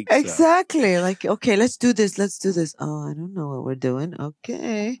thinking. So. Exactly. Like, okay, let's do this. Oh, I don't know what we're doing.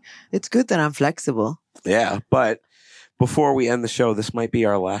 Okay. It's good that I'm flexible. Yeah. But before we end the show, this might be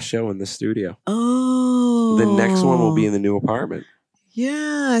our last show in the studio. Oh. The next one will be in the new apartment.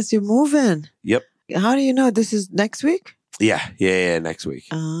 Yes, you're moving. Yep. How do you know this is next week? Yeah. Next week.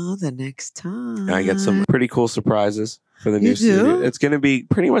 Oh, the next time. I got some pretty cool surprises for the new You do? studio. It's going to be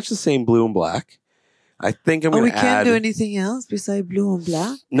pretty much the same blue and black. I think I'm Oh, going we to add. can't do anything else besides blue and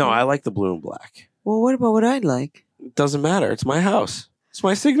black? No, I like the blue and black. Well, what about what I like? It doesn't matter. It's my house. It's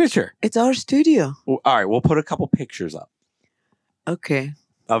my signature. It's our studio. Well, all right, we'll put a couple pictures up Okay.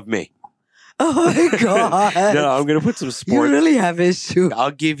 of me. Oh my God. No, I'm going to put some You sport. really have issues. I'll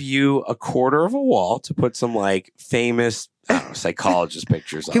give you a quarter of a wall to put some like famous, I don't know, psychologist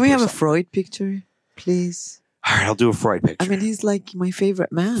pictures up. Can we or have a something. Freud picture, please? All right, I'll do a Freud picture. I mean, he's like my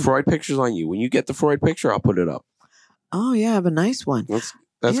favorite man. Freud picture's on you. When you get the Freud picture, I'll put it up. Oh, yeah, I have a nice one. That's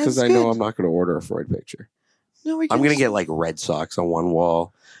Yeah, because it's I know good. I'm not going to order a Freud picture. No, we I'm going to just- get like Red Sox on one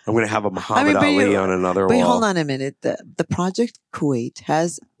wall. I'm going to have a Muhammad but Ali you- on another Wait, wall. hold on a minute. The Project Kuwait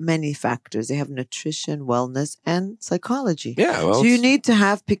has many factors. They have nutrition, wellness, and psychology. Yeah, well, So you need to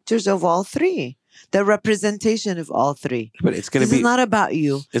have pictures of all three. The representation of all three. but it's going This to be. is not about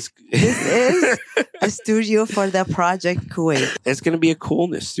you. It's This is a studio for the Project Kuwait. it's going to be a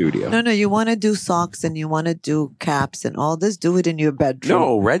coolness studio. No, you want to do socks and you want to do caps and all this. Do it in your bedroom.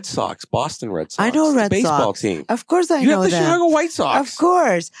 No, Red Sox, Boston Red Sox. I know the Red baseball Sox. team. Of course I You know have the that. Chicago White Sox. Of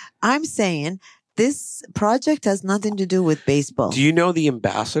course. I'm saying this project has nothing to do with baseball. Do you know the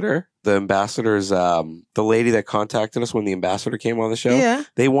ambassador? The ambassador's the lady that contacted us when the ambassador came on the show. Yeah.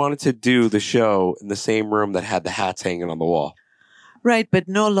 They wanted to do the show in the same room that had the hats hanging on the wall. Right, but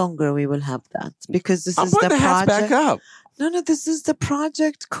no longer we will have that because this I'm is the putting the hats project. back up. No, this is the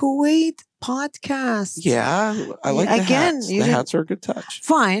Project Kuwait podcast. Yeah, I like the Again, hats. you The didn't- hats are a good touch.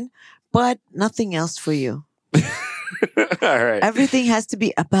 Fine, but nothing else for you. All right. Everything has to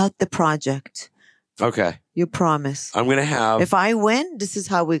be about the project. Okay. You promise. I'm going to have... If I win, this is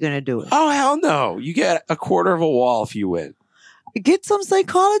how we're going to do it. Oh, hell no. You get a quarter of a wall if you win. Get some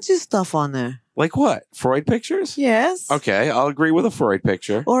psychology stuff on there. Like what? Freud pictures? Yes. Okay. I'll agree with a Freud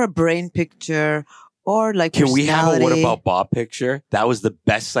picture. Or a brain picture. Or like Can we have a What personality. About Bob picture? That was the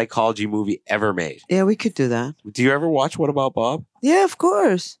best psychology movie ever made. Yeah, we could do that. Do you ever watch What About Bob? Yeah, of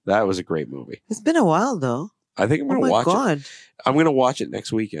course. That was a great movie. It's been a while though. I think I'm Oh going to my watch God. it. I'm going to watch it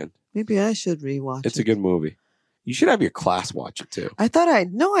next weekend. Maybe I should rewatch It's it. a good movie. You should have your class watch it too. I thought I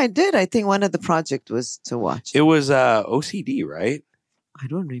did. I think one of the project was to watch. It was OCD, right? I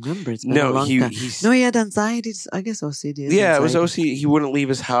don't remember. It's been a long time. he's... No, he had anxiety. I guess OCD. Is Yeah, it was anxiety. OCD. He wouldn't leave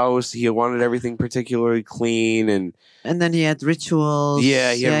his house. He wanted everything particularly clean. And And then he had rituals. he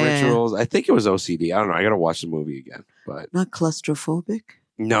had Yeah. rituals. I think it was OCD. I don't know. I got to watch the movie again. But Not claustrophobic.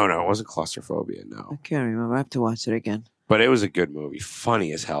 no, it wasn't claustrophobia. No. I can't remember. I have to watch it again. But it was a good movie.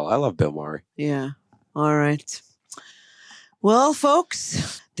 Funny as hell. I love Bill Murray. Yeah. All right. Well,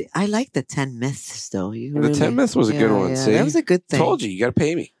 folks, I like the 10 myths, though. The 10 myths was a good one. See? That was a good thing. Told you got to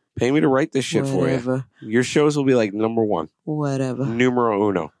pay me. Pay me to write this shit for you. Your shows will be like number one. Whatever. Numero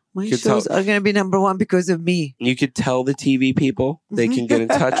uno. My You could shows are going to be number one because of me. You could tell the TV people they can get in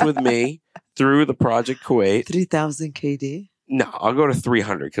touch with me through the Project Kuwait. 3,000 KD. No, I'll go to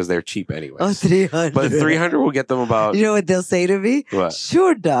 300 because they're cheap anyway. Oh, 300. But 300 will get them about... You know what they'll say to me? What?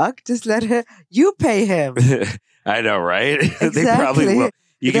 Sure, Doc. Just let her. You pay him. I know, right? Exactly. They probably will.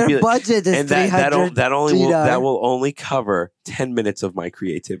 You Their could be, budget is and 300 that will only cover 10 minutes of my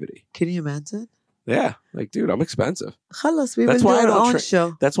creativity. Can you imagine? Yeah, like dude, I'm expensive. Khalas, we That's will do why I our don't own tra-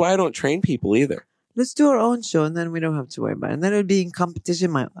 show. That's why I don't train people either. Let's do our own show, and then we don't have to worry about it. And then it'll be in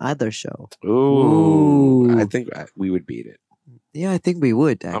competition with my other show. Ooh. I think we would beat it. Yeah, I think we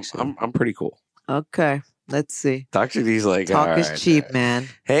would actually. I'm pretty cool. Okay, let's see. Dr. D's like, Talk all is right, cheap, all right. man.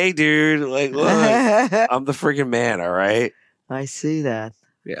 Hey, dude, like, look, I'm the freaking man. All right. I see that.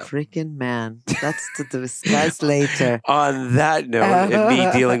 Yeah. Freaking man. That's to discuss later. On that note, and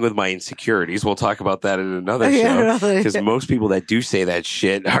me dealing with my insecurities, we'll talk about that in another show. Yeah, really. Because most people that do say that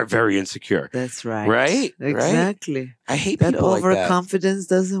shit are very insecure. That's right. Right? Exactly. I hate That people like that. overconfidence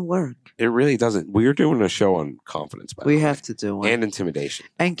doesn't work. It really doesn't. We're doing a show on confidence, by the We way. have to do one. And intimidation.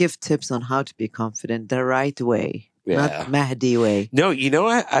 And give tips on how to be confident the right way. Yeah. Not Mahdi way. No, you know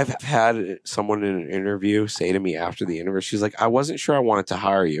what? I've had someone in an interview say to me after the interview, she's like, I wasn't sure I wanted to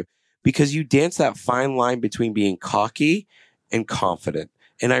hire you because you dance that fine line between being cocky and confident.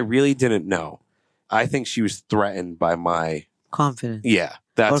 And I really didn't know. I think she was threatened by my... Confidence. Yeah.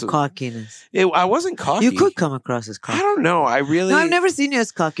 Or cockiness. I wasn't cocky. You could come across as cocky. I don't know. No, I've never seen you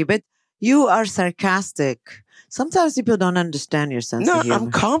as cocky, but you are sarcastic. Sometimes people don't understand your sense of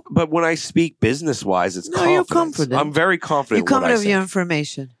humor. But when I speak business-wise, it's confidence. You're confident. I'm very confident You in come what I with say. your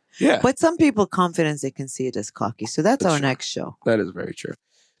information. Yeah. But some people, confidence, they can see it as cocky. So that's our true. next show. That is very true.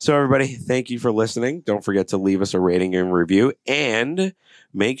 So everybody, thank you for listening. Don't forget to leave us a rating and review. And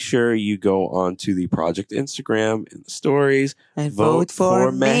make sure you go on to the Project Instagram in the stories. And vote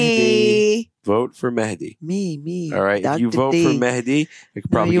for me. Vote for Mehdi. Me. All right. If you Dr. vote D. for Mehdi, I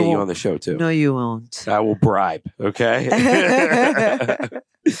could probably you get you won't. on the show too. No, you won't. I will bribe. Okay.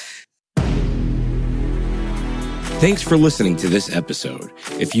 Thanks for listening to this episode.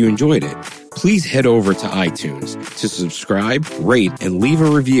 If you enjoyed it, please head over to iTunes to subscribe, rate, and leave a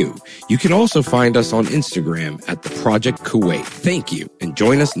review. You can also find us on Instagram at The Project Kuwait. Thank you, and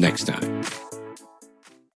join us next time.